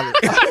canceled, probably.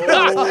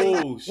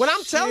 Oh, What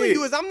I'm telling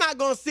you is I'm not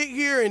going to sit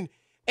here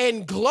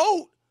and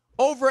gloat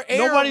over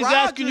Aaron Nobody's Rodgers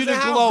asking you to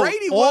and how gloat.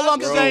 Brady All was I'm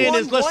 'cause he saying won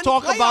is let's one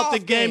talk about the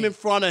playoff game in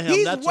front of him.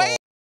 He's That's way all.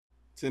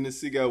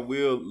 Tennessee got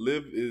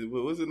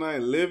what's his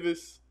name?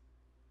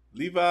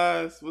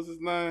 Levi's? What's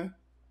his name?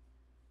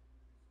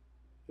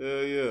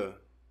 Hell yeah.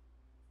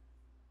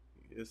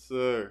 Yes,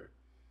 sir.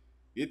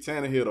 Get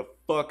Tannehill the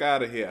fuck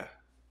out of here.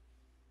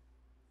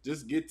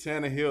 Just get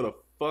Tannehill the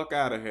fuck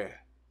out of here.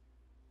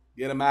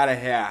 Get him out of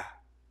here.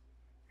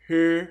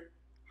 Here,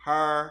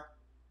 her,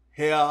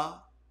 here,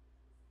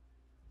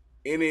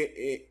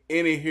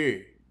 any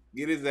here.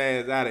 Get his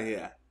ass out of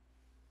here.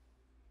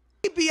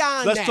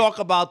 beyond Let's that. talk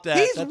about that.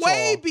 He's That's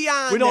way all.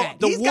 beyond We don't. that.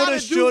 The He's gotta woulda,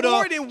 do shoulda,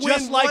 more than win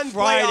just like one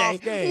Friday.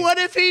 playoff game. What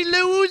if he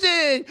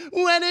loses?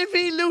 What if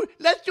he loses?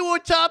 Let's do a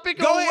topic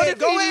Go on what ahead, if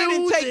go he ahead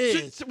and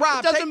loses. take Rob.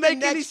 It doesn't take make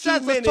the any next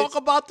sense. 2 Let's minutes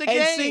talk about the and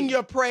game. sing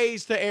your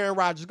praise to Aaron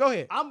Rodgers. Go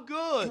ahead. I'm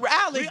good.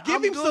 Alex, give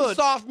I'm him some good.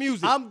 soft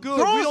music. I'm good.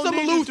 Throw we us don't some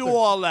need Luther. to do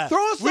all that.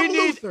 Throw us some we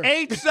need Luther.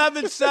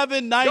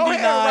 877-99 Go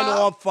ahead,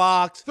 Rob. on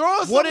Fox.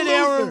 Throw us What some did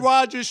Aaron Luther.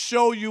 Rodgers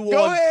show you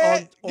Go on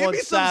ahead. on Give me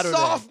Saturday?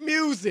 some soft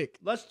music.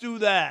 Let's do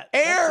that.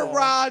 Aaron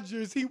Aaron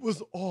Rodgers, he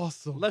was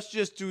awesome. Let's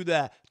just do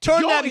that.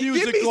 Turn Yo, that give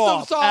music me some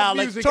off, soft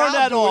Alex. music. Turn I'll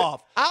that do it.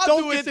 off. I'll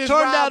Don't do it get since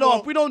turn that Rob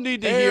off. We don't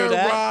need to hear Aaron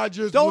that.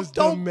 Rodgers don't was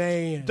don't the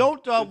man.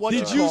 don't what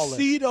Did you you call it.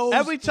 see those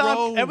every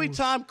throws?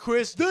 time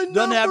Chris The doesn't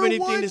have number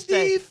anything one to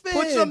say,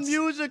 put some defense.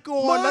 music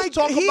on. Mike, Let's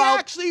talk he about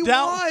actually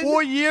down won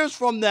 4 years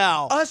from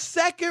now. A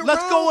second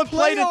Let's round go and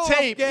play the playoff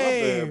tape.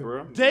 game.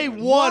 bro. Day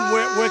one,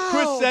 where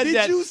Chris Wow, said did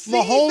that you see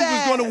Mahomes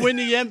that? was going to win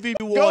the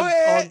MVP Go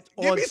ahead.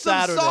 on Give me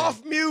Saturday. some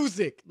soft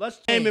music. Let's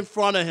name in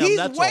front of him. He's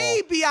That's way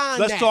all. beyond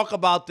Let's that. talk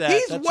about that.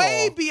 He's That's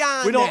way all.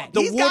 beyond we don't, that.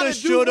 The He's woulda, gotta do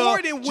shoulda,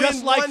 more than just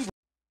win like one.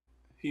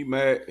 He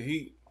mad.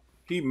 He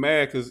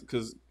mad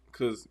because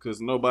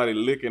nobody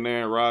licking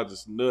Aaron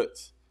Rodgers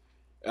nuts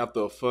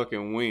after a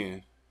fucking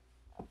win.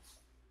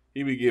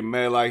 He be getting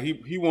mad like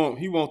he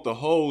want the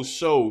whole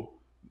show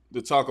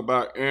to talk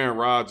about Aaron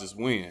Rodgers'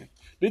 win.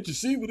 Did you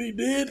see what he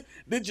did?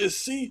 Did you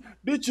see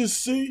what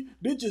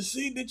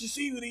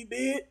he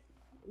did?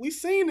 We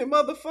seen it,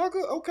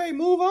 motherfucker. Okay,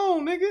 move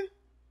on, nigga.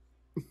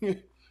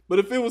 But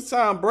if it was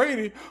Tom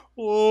Brady,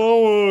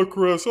 oh,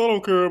 Chris, I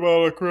don't care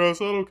about it, Chris.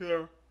 I don't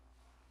care.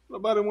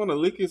 Nobody want to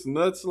lick his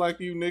nuts like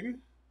you, nigga.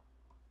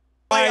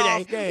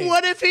 Playoff game.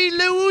 What if he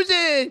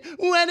loses?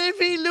 What if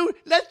he loses?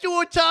 Let's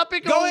do a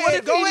topic on what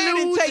if he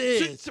and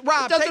loses. take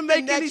Rob. It doesn't take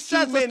make the any next 2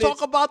 sense. Let's minutes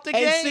talk about the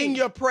and game. sing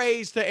your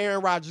praise to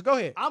Aaron Rodgers. Go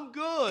ahead. I'm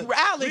good.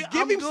 Alex,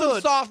 give I'm him some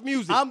good. soft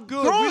music. I'm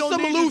good. Throw We us don't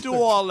some need Luther. to do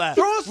all that.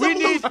 Throw us We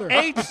some need Luther.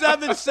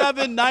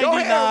 877-99 Go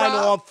ahead,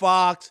 Rob. on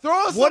Fox.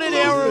 Throw us What some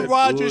did Aaron Luther.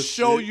 Rodgers Bullshit.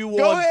 show you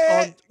Go on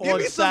ahead. Give on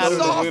me some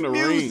Saturday? soft Win a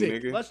music.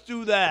 ring, nigga. Let's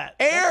do that.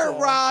 Aaron That's all.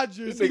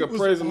 Rodgers. This he nigga was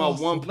praising my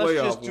awesome. one Let's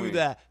playoff just do win.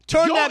 that.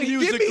 Turn Yo, that give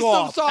music me some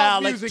off, soft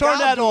Alex. music. Turn I'll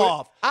that do it.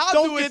 off. I'll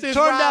Don't do it get since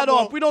turn that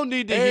Rob off. We don't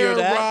need to hear Aaron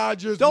that.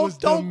 Rodgers don't was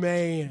don't the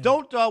man.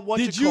 don't what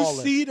Did you you call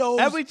it. see those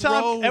every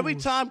time throws?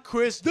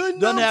 Chris The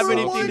doesn't have number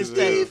anything one to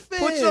say,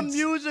 put some defense.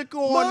 music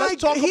on. Mike,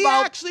 Let's talk he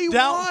about actually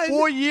down won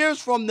 4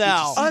 years from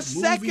now. A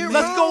second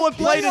Let's go and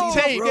play the playoff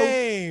tape.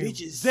 game.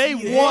 Day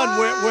one,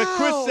 where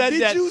Chris said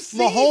Did that you see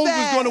Mahomes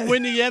that? was going to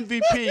win the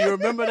MVP. You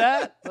remember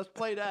that? Let's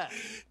play that.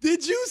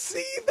 Did you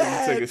see take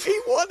that? it. He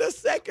won a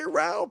second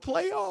round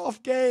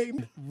playoff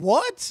game.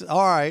 What?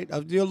 All right.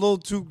 You're a little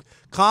too.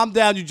 Calm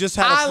down. You just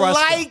had a I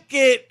fresca. like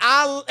it.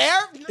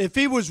 If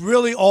he was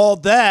really all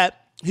that,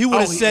 he would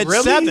have said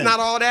really? 7. He's not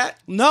all that?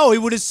 No, he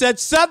would have said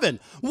 7.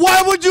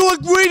 Why would you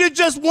agree to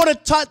just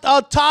want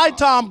to tie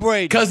Tom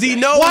Brady? Because he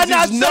knows why his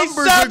not say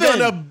numbers 7? are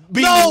gonna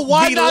be,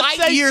 why be not light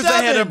say years 7?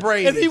 ahead of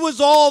Brady. If he was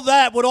all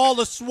that with all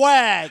the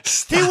swag,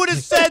 he would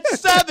have said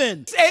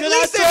 7. At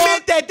least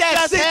admit that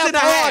that's 6.5.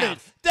 half-hearted.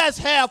 That's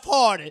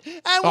half-hearted.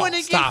 I want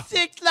to stop.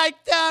 get 6 like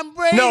Tom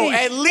Brady. No,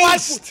 at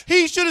least.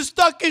 He should have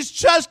stuck his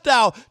chest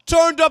out,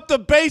 turned up the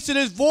bass in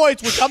his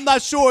voice, which I'm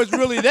not sure is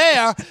really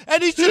there,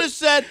 and he should have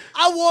said,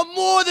 I want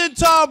more than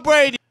Tom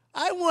Brady.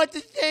 I want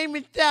the same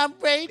as Tom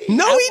Brady.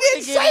 No, I he wanna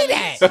didn't get say at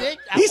that. least 6.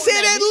 I He want said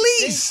at at least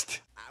 6.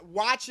 least.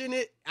 Watching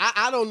it,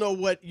 I don't know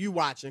what you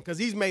watching because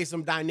he's made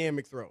some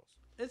dynamic throws.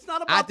 It's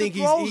not about I think the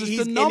throws, he's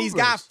it's the numbers. and he's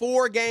got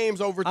 4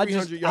 games over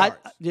 300 yards.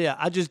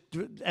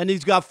 And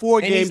he's got 4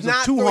 and games he's not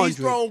of 200. He's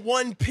thrown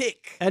 1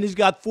 pick. And he's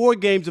got 4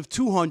 games of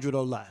 200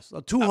 or less,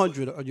 or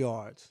 200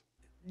 yards.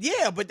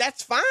 Yeah, but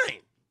that's fine.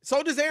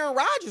 So does Aaron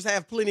Rodgers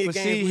have plenty of But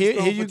games? see, where he's here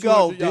thrown you for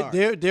go. 200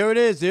 yards? There it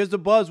is. There's the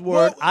buzzword.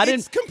 Well, I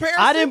it's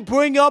didn't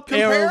bring up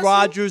Aaron Comparison?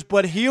 Rodgers,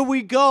 but here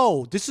we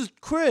go. This is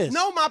Chris.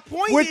 No, my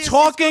point We're is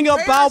talking it's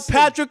about comparison.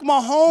 Patrick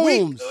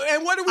Mahomes.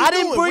 And what are we I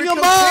didn't doing? bring We're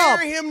him up.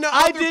 comparing him to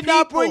I other did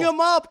not bring people. him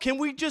up. Can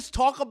we just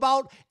talk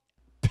about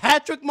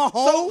Patrick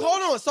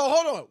Mahomes? So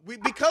hold on.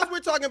 Because we're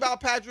talking about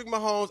Patrick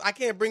Mahomes, I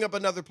can't bring up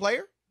another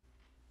player.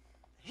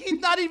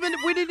 He's not even.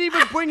 We didn't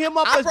even bring him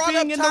up I as brought being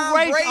up in the Tom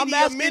race. Brady I'm a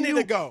asking minute you,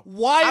 ago.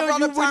 why I are brought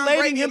you up Tom relating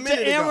Brady a him to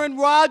minute ago. Aaron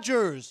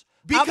Rodgers?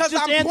 Because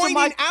just I'm answering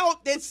pointing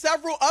out that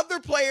several other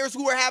players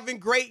who are having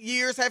great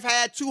years have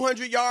had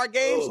 200-yard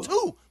games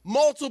too,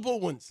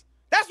 multiple ones.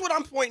 That's what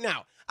I'm pointing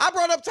out. I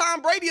brought up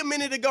Tom Brady a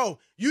minute ago.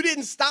 You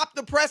didn't stop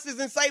the presses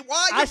and say,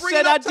 "Why are you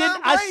bringing up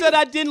Tom Brady?" I said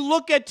I didn't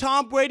look at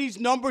Tom Brady's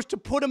numbers to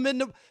put him in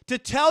the to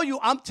tell you.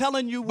 I'm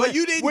telling you, But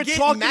you didn't we're get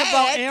talking mad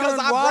about 'cause Aaron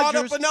I brought up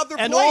Rodgers, another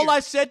and player. all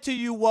I said to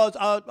you was,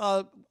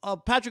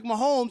 Patrick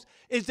Mahomes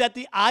is that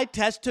the eye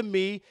test to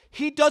me,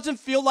 he doesn't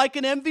feel like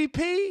an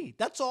MVP.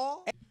 That's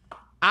all.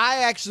 I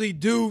actually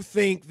do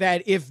think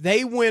that if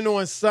they win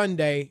on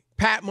Sunday,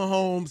 Pat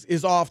Mahomes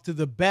is off to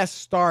the best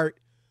start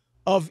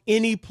of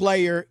any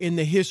player in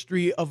the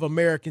history of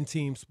American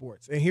team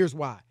sports. And here's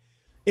why.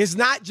 It's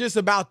not just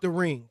about the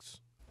rings.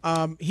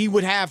 He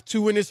would have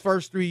 2 in his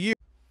first 3 years.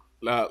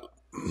 Now,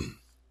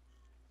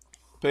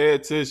 pay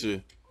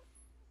attention.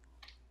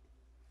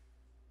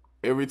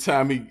 Every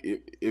time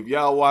if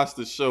y'all watch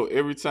the show,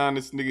 every time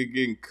this nigga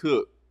getting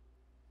cooked,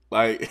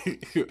 like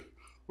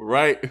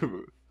right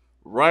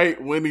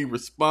when he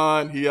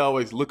respond, he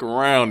always look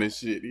around and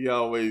shit. He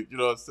always, you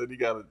know what I'm saying?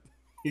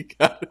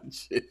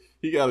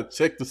 He gotta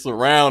check the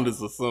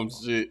surroundings or some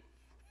shit.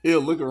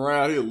 He'll look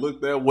around, he'll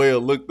look that way or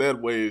look that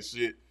way and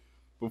shit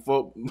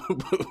before he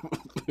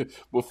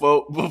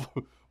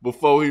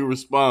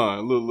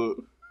respond.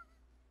 Look.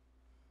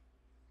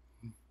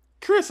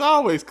 Chris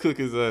always cook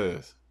his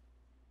ass.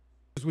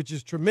 Which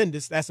is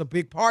tremendous. That's a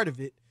big part of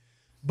it.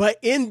 But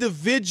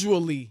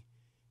individually,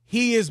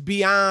 he is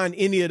beyond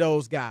any of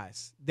those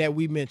guys that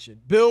we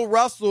mentioned. Bill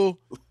Russell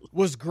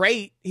was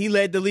great. He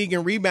led the league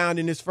in rebound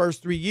in his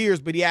first 3 years,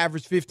 but he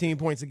averaged 15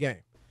 points a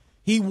game.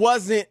 He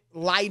wasn't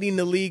lighting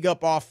the league up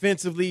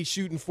offensively,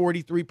 shooting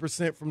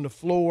 43% from the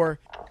floor.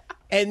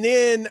 And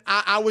then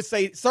I would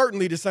say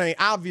certainly the same,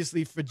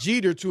 obviously, for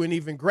Jeter to an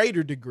even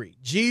greater degree.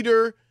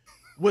 Jeter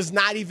was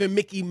not even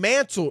Mickey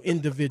Mantle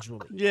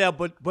individually. Yeah,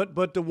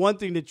 but the one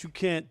thing that you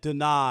can't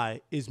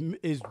deny is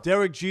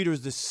Derek Jeter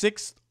is the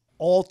 6th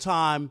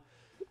all-time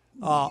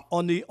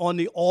on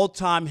the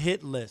all-time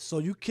hit list. So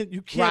you can't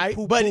right,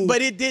 poo-poo.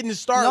 but it didn't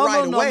start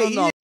away.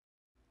 No.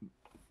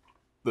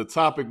 The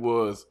topic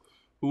was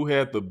who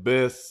had the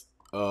best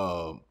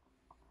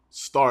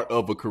start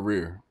of a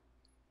career,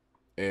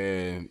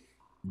 and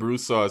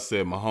Broussard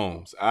said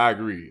Mahomes. I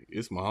agree,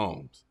 it's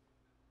Mahomes.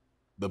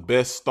 The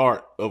best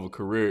start of a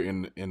career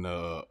in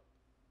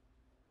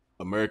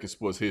American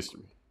sports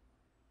history.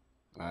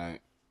 All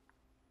right.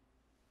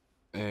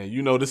 And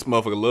you know this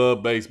motherfucker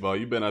love baseball.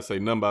 You better not say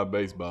nothing about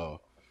baseball.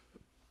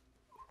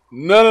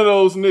 None of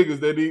those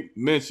niggas that he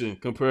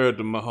mentioned compared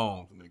to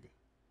Mahomes,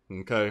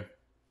 nigga. Okay?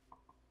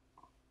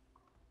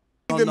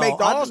 Even make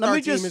the All-Star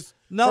team his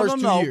first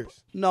 2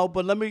 years. No,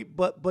 but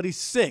he's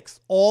 6th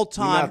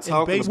all-time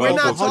in baseball. We're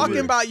not talking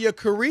about your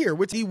career,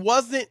 which he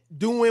wasn't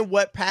doing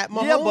what Pat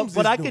Mahomes is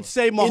but I doing could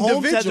say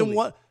Mahomes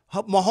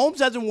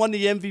hasn't won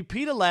the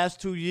MVP the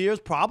last 2 years,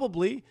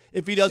 probably.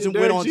 If he doesn't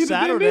win on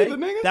Saturday,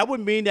 that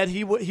would mean that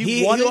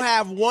he'll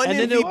have one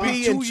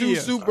MVP and 2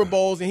 Super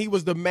Bowls, and he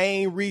was the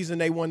main reason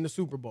they won the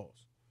Super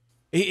Bowls.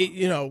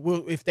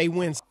 If they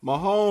win.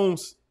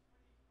 Mahomes,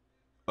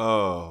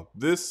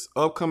 this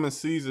upcoming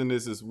season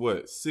is his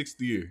 6th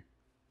year.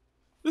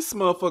 This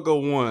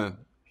motherfucker won.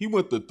 He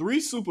went to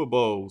 3 Super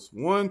Bowls,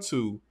 won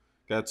 2,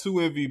 got 2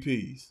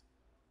 MVPs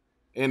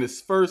in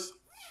his first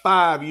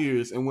 5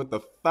 years, and went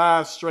to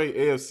 5 straight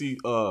AFC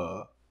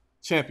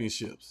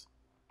championships.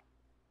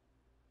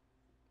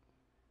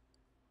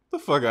 The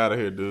fuck out of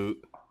here, dude.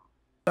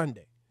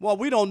 Sunday. Well,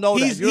 we don't know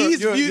that.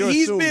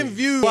 He's been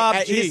viewed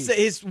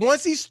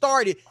once he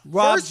started.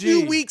 First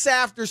few weeks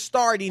after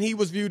starting, he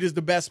was viewed as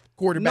the best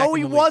quarterback. No,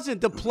 he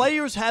wasn't. The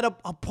players had a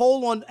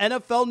poll on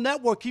NFL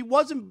Network. He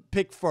wasn't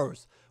picked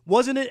first.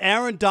 Wasn't it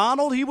Aaron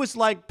Donald? He was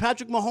like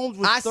Patrick Mahomes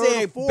was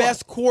third or fourth.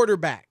 Best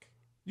quarterback.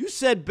 You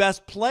said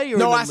best player.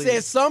 No, in the I league.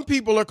 said some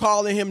people are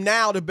calling him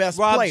now the best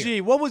Rob player.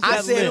 G, what was that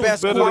I said list?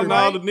 best better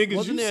quarterback. than all the niggas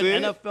Wasn't you there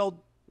an said.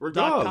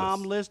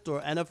 NFL.com list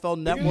or NFL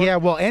Network? Yeah,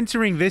 well,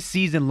 entering this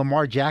season,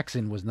 Lamar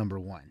Jackson was number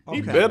 1. Okay.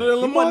 He better than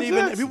Lamar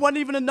Jackson. He wasn't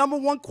even a number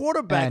 1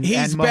 quarterback.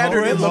 He's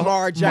better than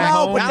Lamar Jackson.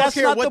 No, but I don't that's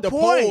care not what the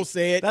poll point.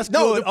 said. That's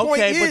no, good. the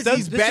point is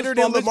he's better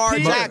than Lamar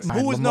Jackson.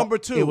 Who was number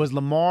 2? It was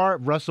Lamar,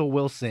 Russell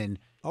Wilson,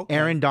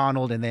 Aaron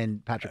Donald, and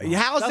then Patrick Mahomes.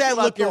 How's that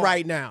looking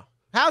right now?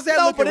 How's that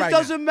no, looking but it right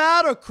doesn't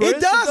matter, Chris.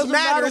 It does doesn't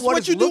matter. It's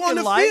what you do on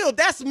the field.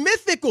 That's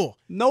mythical.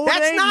 No,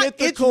 That's it ain't not,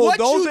 mythical. It's what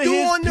Those you are do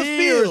his on the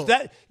peers. field.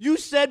 That you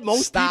said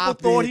most people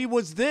thought he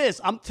was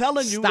this. I'm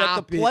telling you that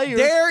the players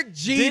Derek didn't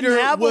Jeter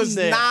have was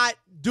him there. not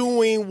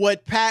doing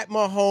what Pat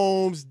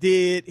Mahomes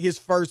did his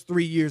first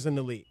 3 years in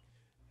the league.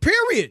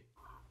 Period.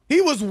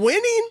 He was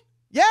winning,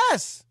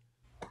 yes.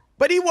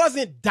 But he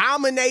wasn't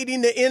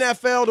dominating the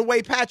NFL the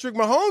way Patrick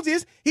Mahomes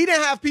is. He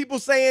didn't have people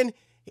saying,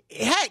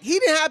 heck, he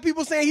didn't have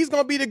people saying he's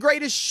going to be the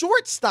greatest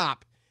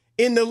shortstop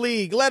in the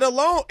league, let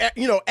alone,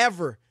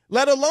 ever,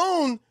 let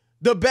alone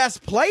the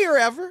best player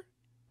ever.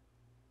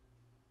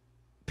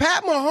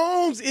 Pat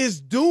Mahomes is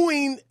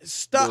doing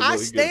stuff. I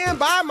stand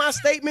by my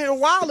statement a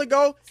while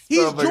ago.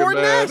 He's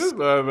Jordan-esque.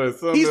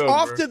 He's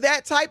off to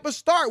that type of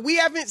start. We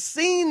haven't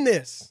seen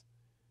this.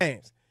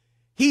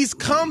 He's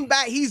come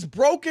back. He's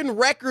broken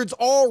records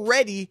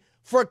already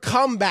for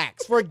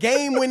comebacks, for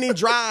game-winning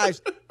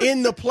drives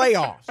in the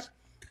playoffs.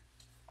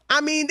 I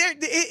mean,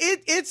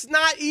 it's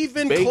not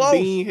even close.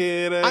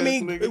 I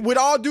mean, with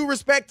all due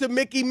respect to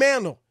Mickey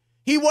Mantle,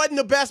 he wasn't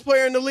the best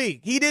player in the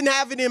league. He didn't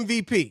have an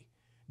MVP.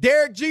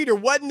 Derek Jeter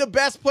wasn't the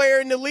best player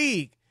in the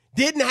league.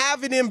 Didn't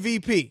have an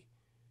MVP.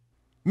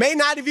 May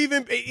not have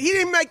even. He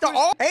didn't make the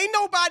all. Ain't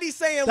nobody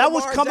saying that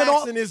Lamar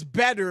Jackson is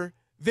better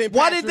than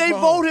Why Patrick did they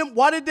Mahomes. vote him?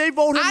 Why did they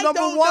vote him number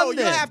don't 1? know.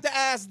 Then? You have to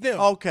ask them.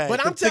 Okay,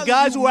 but I'm the telling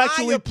guys you who my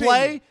actually opinion.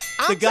 play.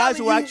 The I'm guys telling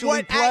who you actually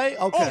what play.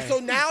 Okay. Oh, so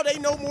now they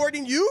know more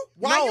than you?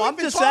 Why no, you I'm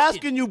even just talking?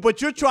 asking you,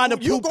 but you're trying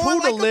to You poo-poo going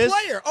the like a list.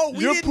 player. Oh, we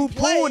you're didn't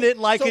poo-pooing play, it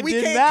like so it we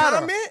didn't can't matter.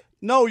 comment?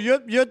 No, your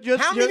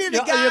How many of the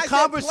guys your that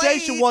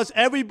conversation played- was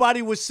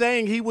everybody was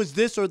saying he was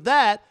this or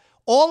that.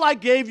 All I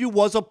gave you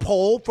was a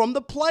poll from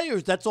the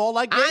players. That's all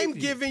I gave you. I'm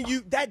giving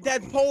you that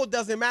poll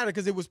doesn't matter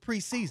because it was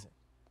preseason.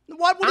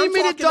 What do you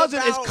mean it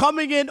doesn't? It's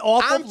coming in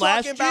off I'm of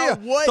last talking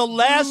about year. what The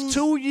last you-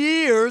 2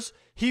 years,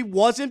 he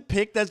wasn't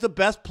picked as the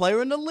best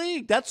player in the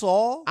league. That's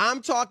all.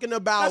 I'm talking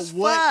about That's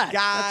what fact.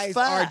 guys That's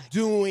are fact.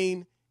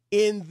 doing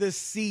in the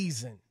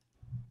season.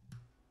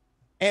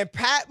 And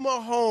Pat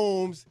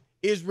Mahomes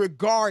is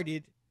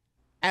regarded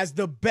as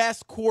the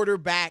best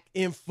quarterback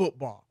in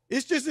football.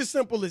 It's just as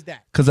simple as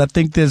that. Because I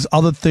think there's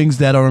other things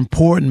that are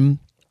important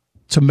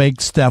to make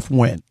Steph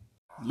win.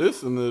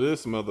 Listen to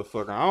this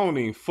motherfucker. I don't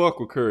even fuck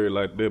with Curry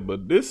like that,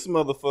 but this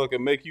motherfucker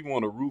make you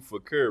want to root for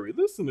Curry.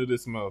 Listen to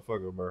this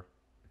motherfucker, bro.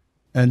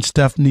 And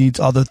Steph needs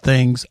other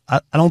things.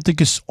 I don't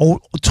think it's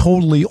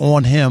totally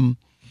on him.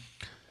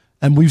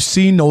 And we've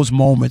seen those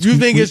moments. You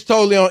think it's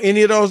totally on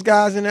any of those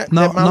guys in that?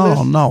 No, that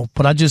list? no.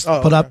 But I just,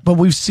 but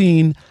we've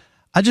seen.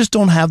 I just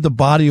don't have the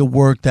body of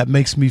work that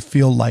makes me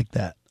feel like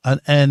that.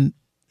 And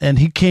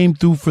he came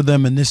through for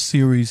them in this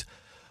series,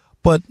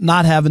 but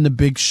not having the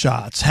big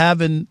shots,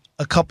 having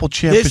a couple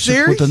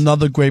championships with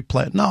another great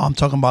player. No, I'm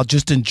talking about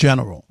just in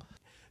general.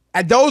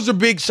 And those are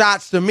big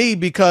shots to me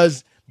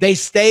because they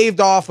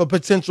staved off a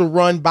potential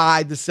run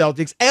by the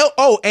Celtics.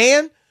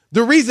 And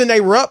the reason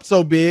they were up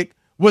so big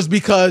was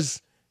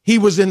because he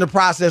was in the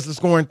process of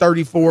scoring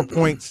 34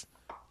 points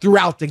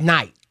throughout the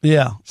night.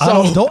 Yeah.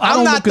 I'm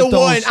not the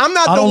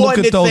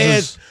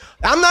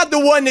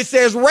one that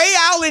says Ray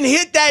Allen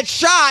hit that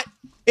shot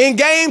in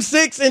Game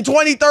 6 in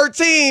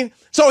 2013,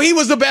 so he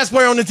was the best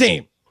player on the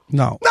team.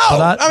 No,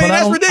 that's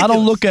ridiculous.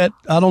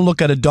 I don't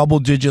look at a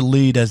double-digit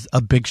lead as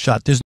a big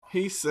shot.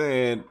 He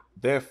said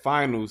that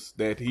finals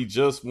that he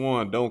just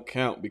won don't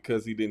count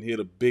because he didn't hit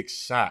a big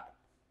shot.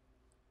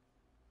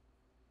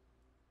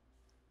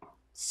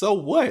 So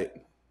what?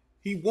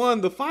 He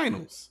won the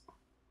finals.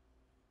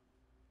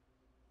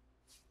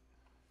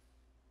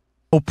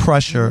 No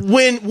pressure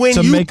when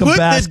to you make a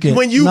basket.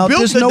 When you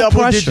built the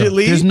double-digit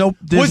lead,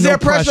 was there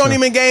pressure on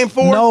him in Game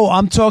 4? No,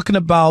 I'm talking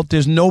about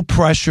there's no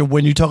pressure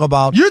when you talk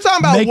about. You're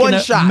talking about one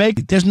shot.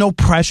 There's no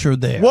pressure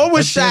there. What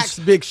was Shaq's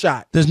big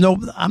shot? There's no.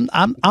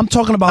 I'm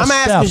talking about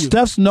Steph.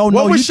 Steph's no.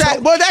 What was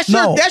Shaq? Well,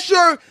 that's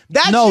your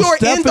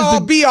end all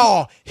be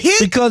all.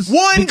 Hit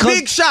one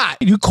big shot.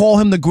 You call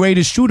him the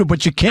greatest shooter,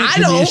 but you can't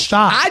give me a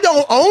shot. I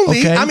don't only.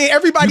 Okay? I mean,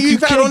 everybody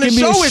you've had on the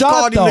show has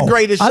called him the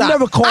greatest shot. I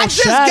never called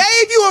Shaq. I just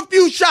gave you a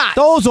few shots.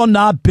 Those are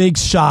not big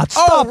shots.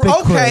 Stop it,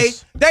 Chris. Okay.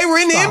 They were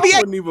in the NBA. I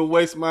wouldn't even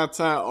waste my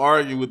time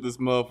arguing with this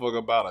motherfucker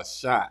about a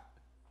shot.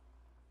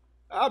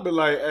 I'd be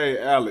like, hey,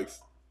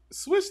 Alex,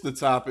 switch the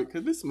topic,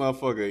 because this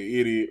motherfucker an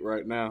idiot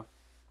right now.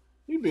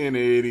 He being an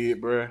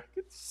idiot, bruh.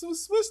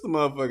 Switch the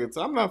motherfucker.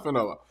 I'm not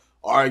finna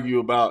argue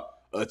about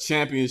a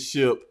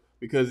championship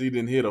because he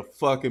didn't hit a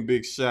fucking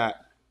big shot.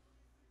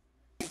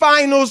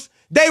 Finals,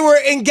 they were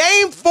in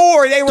Game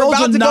 4. They were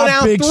about to go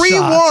down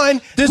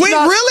 3-1.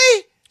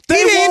 Really? He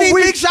didn't hit any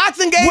big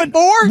shots in Game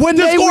 4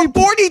 to score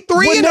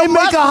 43 in a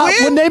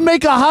must-win? When they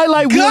make a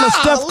highlight reel of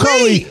Steph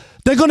Curry,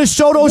 they're going to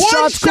show those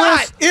shots,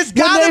 Chris? It's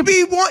got to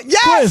be one.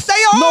 Yes, Chris, they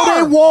are. No,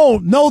 they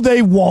won't. No,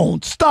 they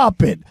won't.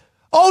 Stop it.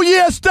 Oh,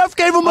 yeah, Steph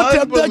gave him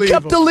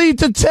kept the lead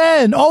to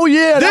 10. Oh,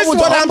 yeah. This is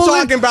what I'm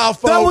talking about,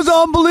 folks. That was an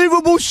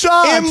unbelievable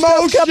shot.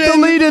 Emotion, Steph kept the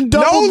lead in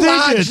double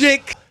digits.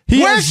 Logic.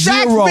 Where's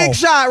Shaq's big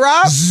shot,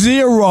 Rob?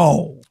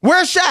 0.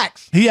 Where's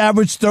Shaq's? He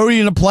averaged 30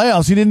 in the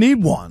playoffs. He didn't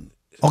need one.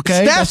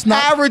 Okay, Steph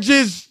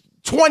averages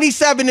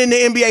 27 in the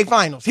NBA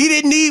Finals. He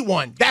didn't need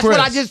one. That's what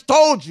I just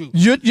told you.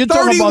 You're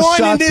talking about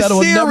shots that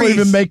will never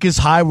even make his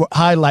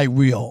highlight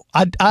reel.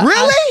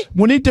 Really?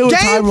 When he do his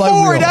highlight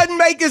Game 4 reel, doesn't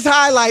make his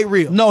highlight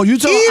reel. No, you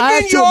talking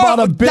about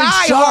a big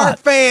shot. Even your diehard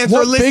fans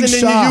are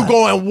listening to you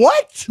going,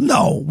 what?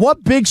 No,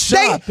 what big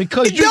shot?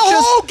 Because the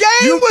whole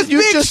game was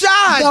big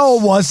shots. No,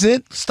 it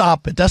wasn't.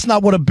 Stop it. That's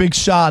not what a big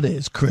shot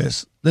is,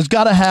 Chris. You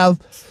got to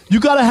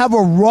have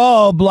a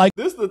rub like.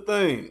 This is the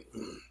thing.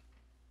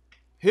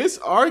 His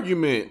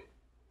argument,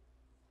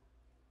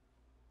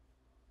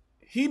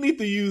 he need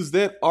to use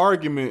that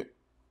argument,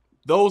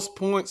 those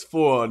points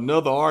for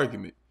another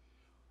argument.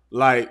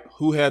 Like,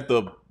 who had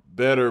the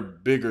better,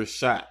 bigger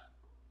shot?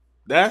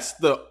 That's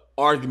the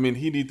argument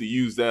he need to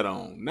use that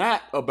on.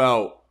 Not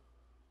about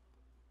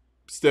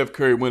Steph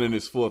Curry winning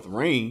his 4th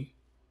ring.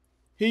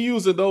 He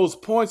using those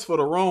points for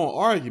the wrong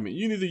argument.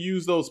 You need to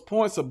use those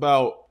points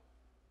about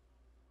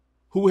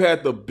who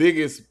had the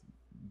biggest,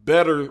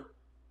 better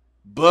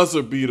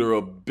buzzer beater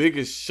or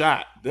biggest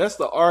shot. That's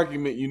the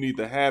argument you need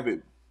to have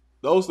it.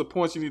 Those are the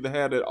points you need to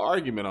have that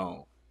argument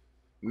on.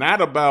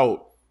 Not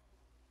about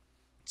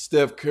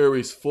Steph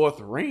Curry's 4th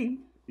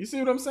ring. You see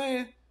what I'm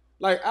saying?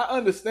 Like, I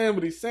understand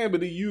what he's saying,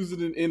 but he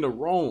used it in the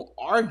wrong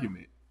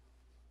argument.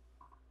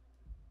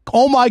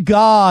 Oh, my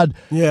God.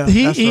 Yeah,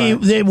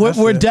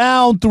 we're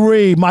down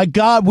 3. My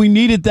God, we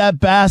needed that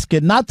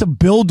basket, not to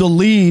build a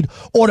lead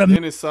or to.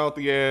 Then his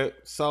salty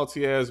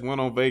ass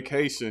went on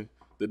vacation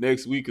the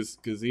next week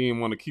because he didn't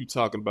want to keep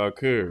talking about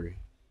Curry.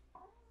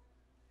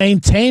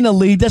 Maintain a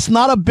lead. That's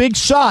not a big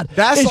shot.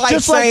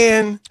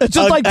 It's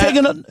just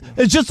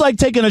like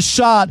taking a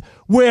shot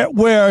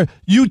where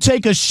you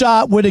take a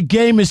shot where the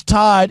game is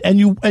tied and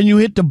you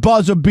hit the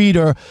buzzer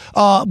beater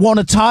on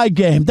a tie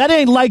game. That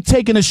ain't like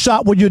taking a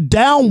shot when you're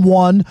down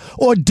 1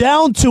 or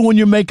down 2 when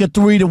you make a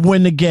 3 to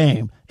win the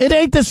game. It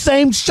ain't the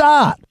same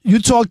shot. You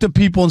talk to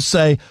people and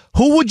say,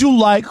 who would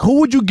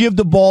you give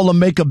the ball to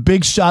make a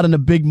big shot in a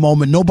big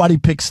moment? Nobody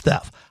picks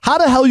Steph. How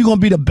the hell are you going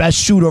to be the best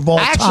shooter of all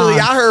time? Actually,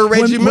 I heard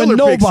Reggie Miller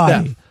pick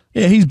Steph.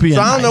 Yeah, he's being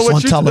So I don't nice know what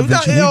on you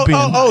television. He's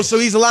being nice. so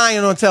he's lying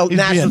on He's being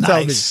national nice.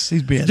 television.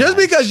 He's being Just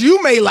nice. because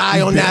you may lie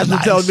He's on being national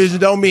nice. television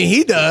don't mean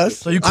he does.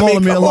 So you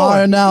calling me a come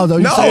liar on. now, though?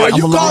 You No, saying are I'm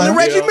you a calling liar?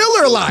 Reggie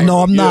Miller a liar? No,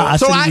 I'm not. I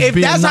So said he's if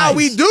being that's how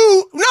we nice.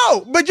 do,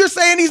 no, but you're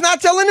saying he's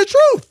not telling the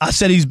truth. I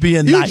said he's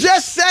being You nice.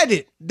 just said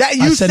it. That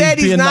I you said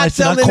he's being not nice.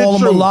 Did telling I call the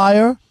him truth. a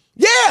liar?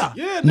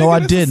 Yeah. No, I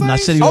didn't. I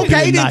said he was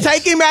Okay, being then nice.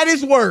 take him at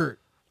his word.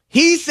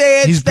 He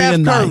said He's Steph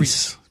being Curry.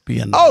 nice.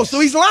 Being nice. Oh,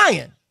 so he's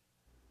lying.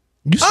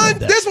 You said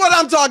that. This is what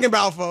I'm talking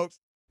about, folks.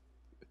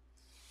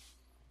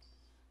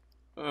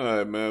 All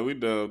right, man. We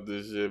done with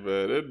this shit,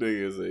 man. That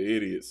nigga is an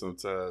idiot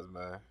sometimes,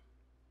 man.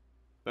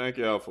 Thank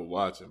y'all for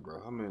watching,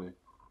 bro. How many?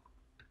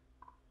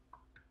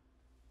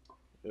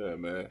 Yeah,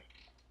 man.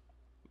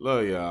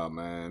 Love y'all,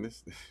 man.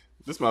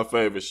 This my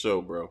favorite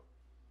show, bro.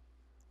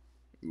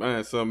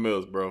 Man, something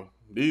else, bro.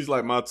 These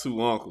like my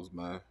two uncles,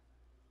 man.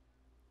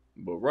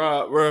 But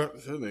Rob, bro,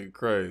 this nigga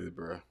crazy,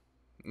 bro.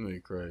 This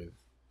nigga crazy.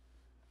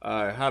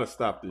 All right, how to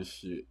stop this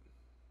shit?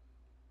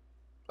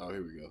 Oh,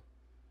 here we go.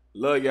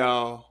 Love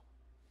y'all.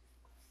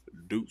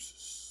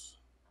 Deuces.